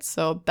vaccinated.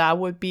 So that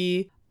would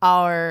be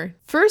our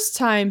first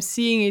time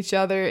seeing each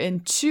other in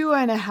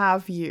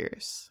 2.5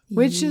 years,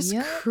 which is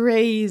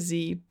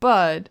crazy.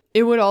 But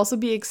it would also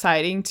be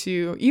exciting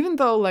to, even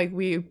though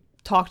we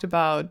talked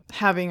about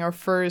having our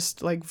first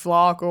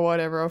vlog or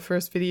whatever, our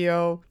first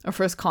video, our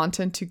first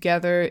content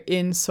together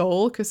in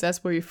Seoul, because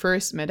that's where we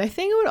first met. I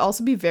think it would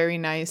also be very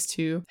nice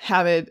to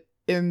have it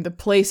in the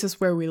places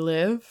where we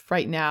live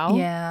right now.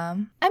 Yeah.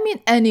 I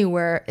mean,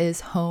 anywhere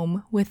is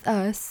home with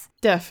us.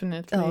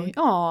 Definitely.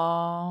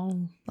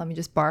 Oh. Let me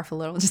just barf a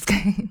little. Just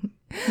kidding.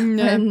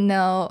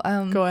 No.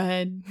 Go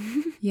ahead.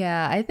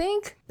 Yeah, I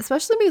think,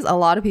 especially because a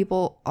lot of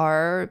people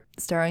are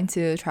starting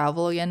to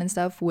travel again and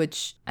stuff,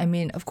 which, I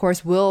mean, of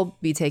course, we'll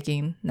be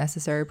taking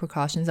necessary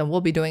precautions and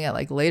we'll be doing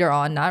it later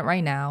on, not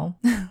right now.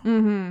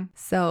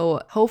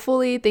 So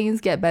hopefully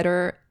things get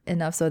better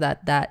enough so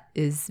that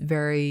is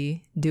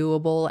very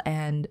doable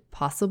and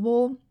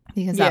possible.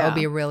 because that Yeah. would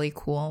be really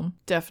cool.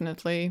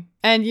 Definitely.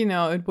 And, you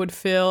know, it would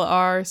fill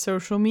our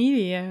social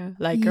media,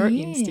 like our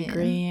Yeah.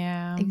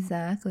 Instagram.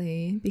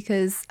 Exactly.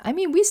 Because, I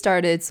mean, we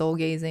started soul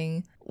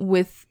gazing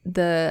with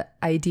the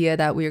idea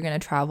that we were going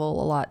to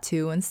travel a lot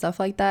too and stuff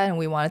like that. And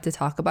we wanted to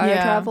talk about our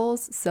Yeah.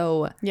 travels.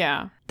 So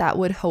Yeah. that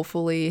would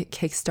hopefully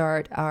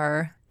kickstart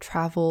our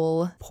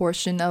travel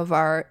portion of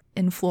our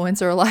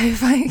influencer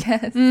life, I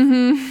guess.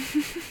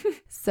 Mm-hmm.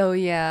 So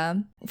yeah,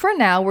 for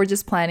now, we're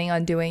just planning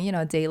on doing, you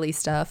know, daily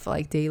stuff,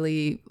 like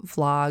daily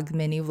vlog,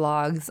 mini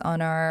vlogs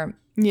on our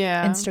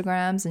Yeah.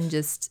 Instagrams and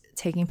just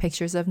taking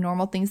pictures of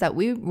normal things that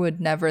we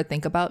would never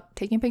think about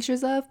taking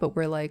pictures of. But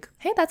we're like,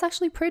 hey, that's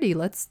actually pretty.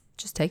 Let's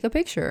just take a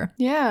picture.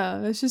 Yeah,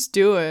 let's just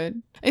do it.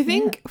 I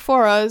think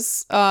for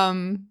us,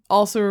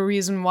 also a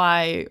reason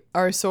why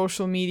our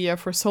social media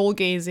for soul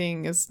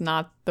gazing is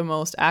not the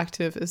most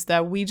active is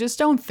that we just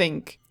don't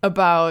think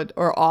about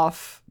or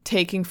of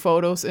taking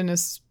photos in a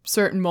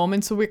certain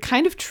moment. So we're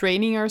kind of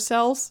training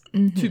ourselves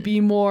to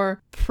be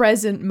more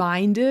present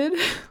minded.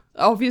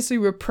 Obviously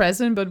we're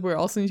present, but we're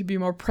also need to be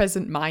more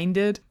present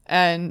minded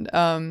and,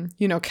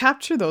 you know,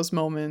 capture those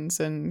moments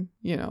and,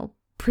 you know,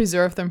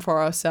 preserve them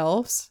for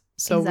ourselves.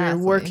 So Exactly.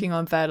 we're working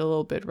on that a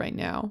little bit right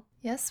now.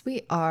 Yes,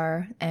 we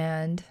are.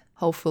 And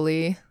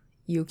hopefully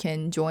you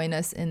can join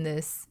us in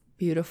this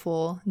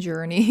beautiful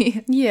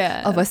journey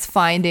Yeah. of us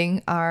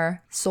finding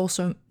our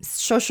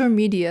social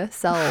media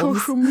selves.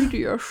 Social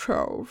media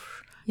selves.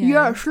 Yeah.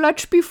 Yes,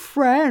 let's be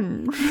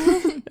friends.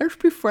 Let's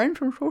be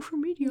friends on social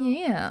media.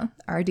 Yeah,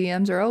 our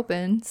DMs are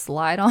open.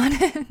 Slide on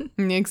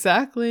in.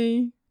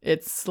 Exactly.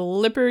 It's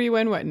slippery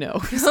when wet. No.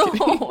 Just kidding.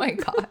 Oh my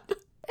god.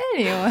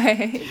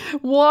 Anyway,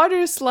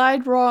 Water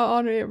slide raw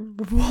on it.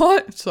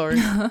 What? Sorry.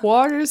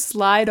 Water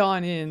slide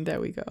on in. There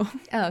we go.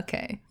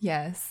 okay,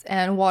 yes,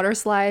 and water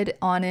slide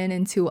on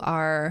into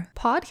our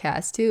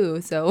podcast too.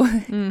 So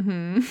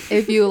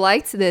if you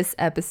liked this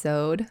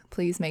episode,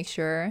 please make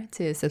sure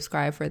to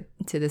subscribe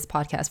to this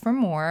podcast for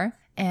more.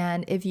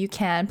 And if you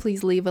can,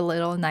 please leave a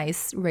little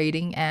nice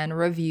rating and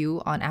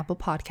review on Apple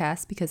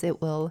Podcasts because it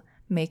will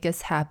make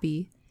us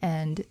happy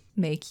and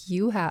make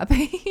you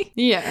happy.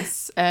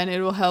 Yes, and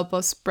it will help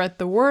us spread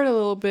the word a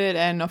little bit.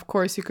 And of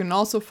course, you can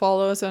also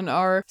follow us on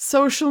our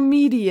social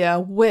media,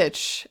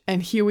 which,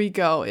 and here we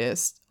go,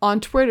 is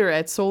on Twitter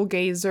at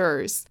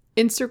Soulgazers,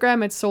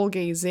 Instagram at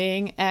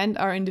Soulgazing, and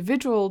our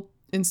individual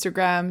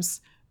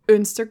Instagrams,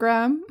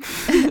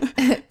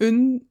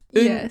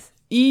 Yes.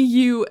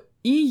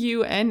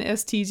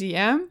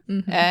 EUNSTGM,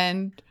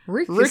 and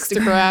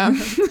Rickstagram.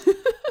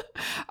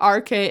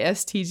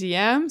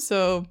 RKSTGM.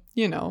 So,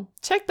 you know,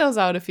 check those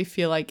out if you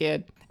feel like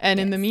it. And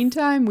in the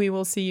meantime, we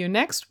will see you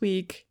next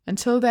week.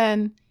 Until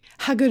then,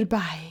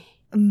 goodbye.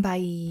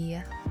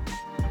 Bye.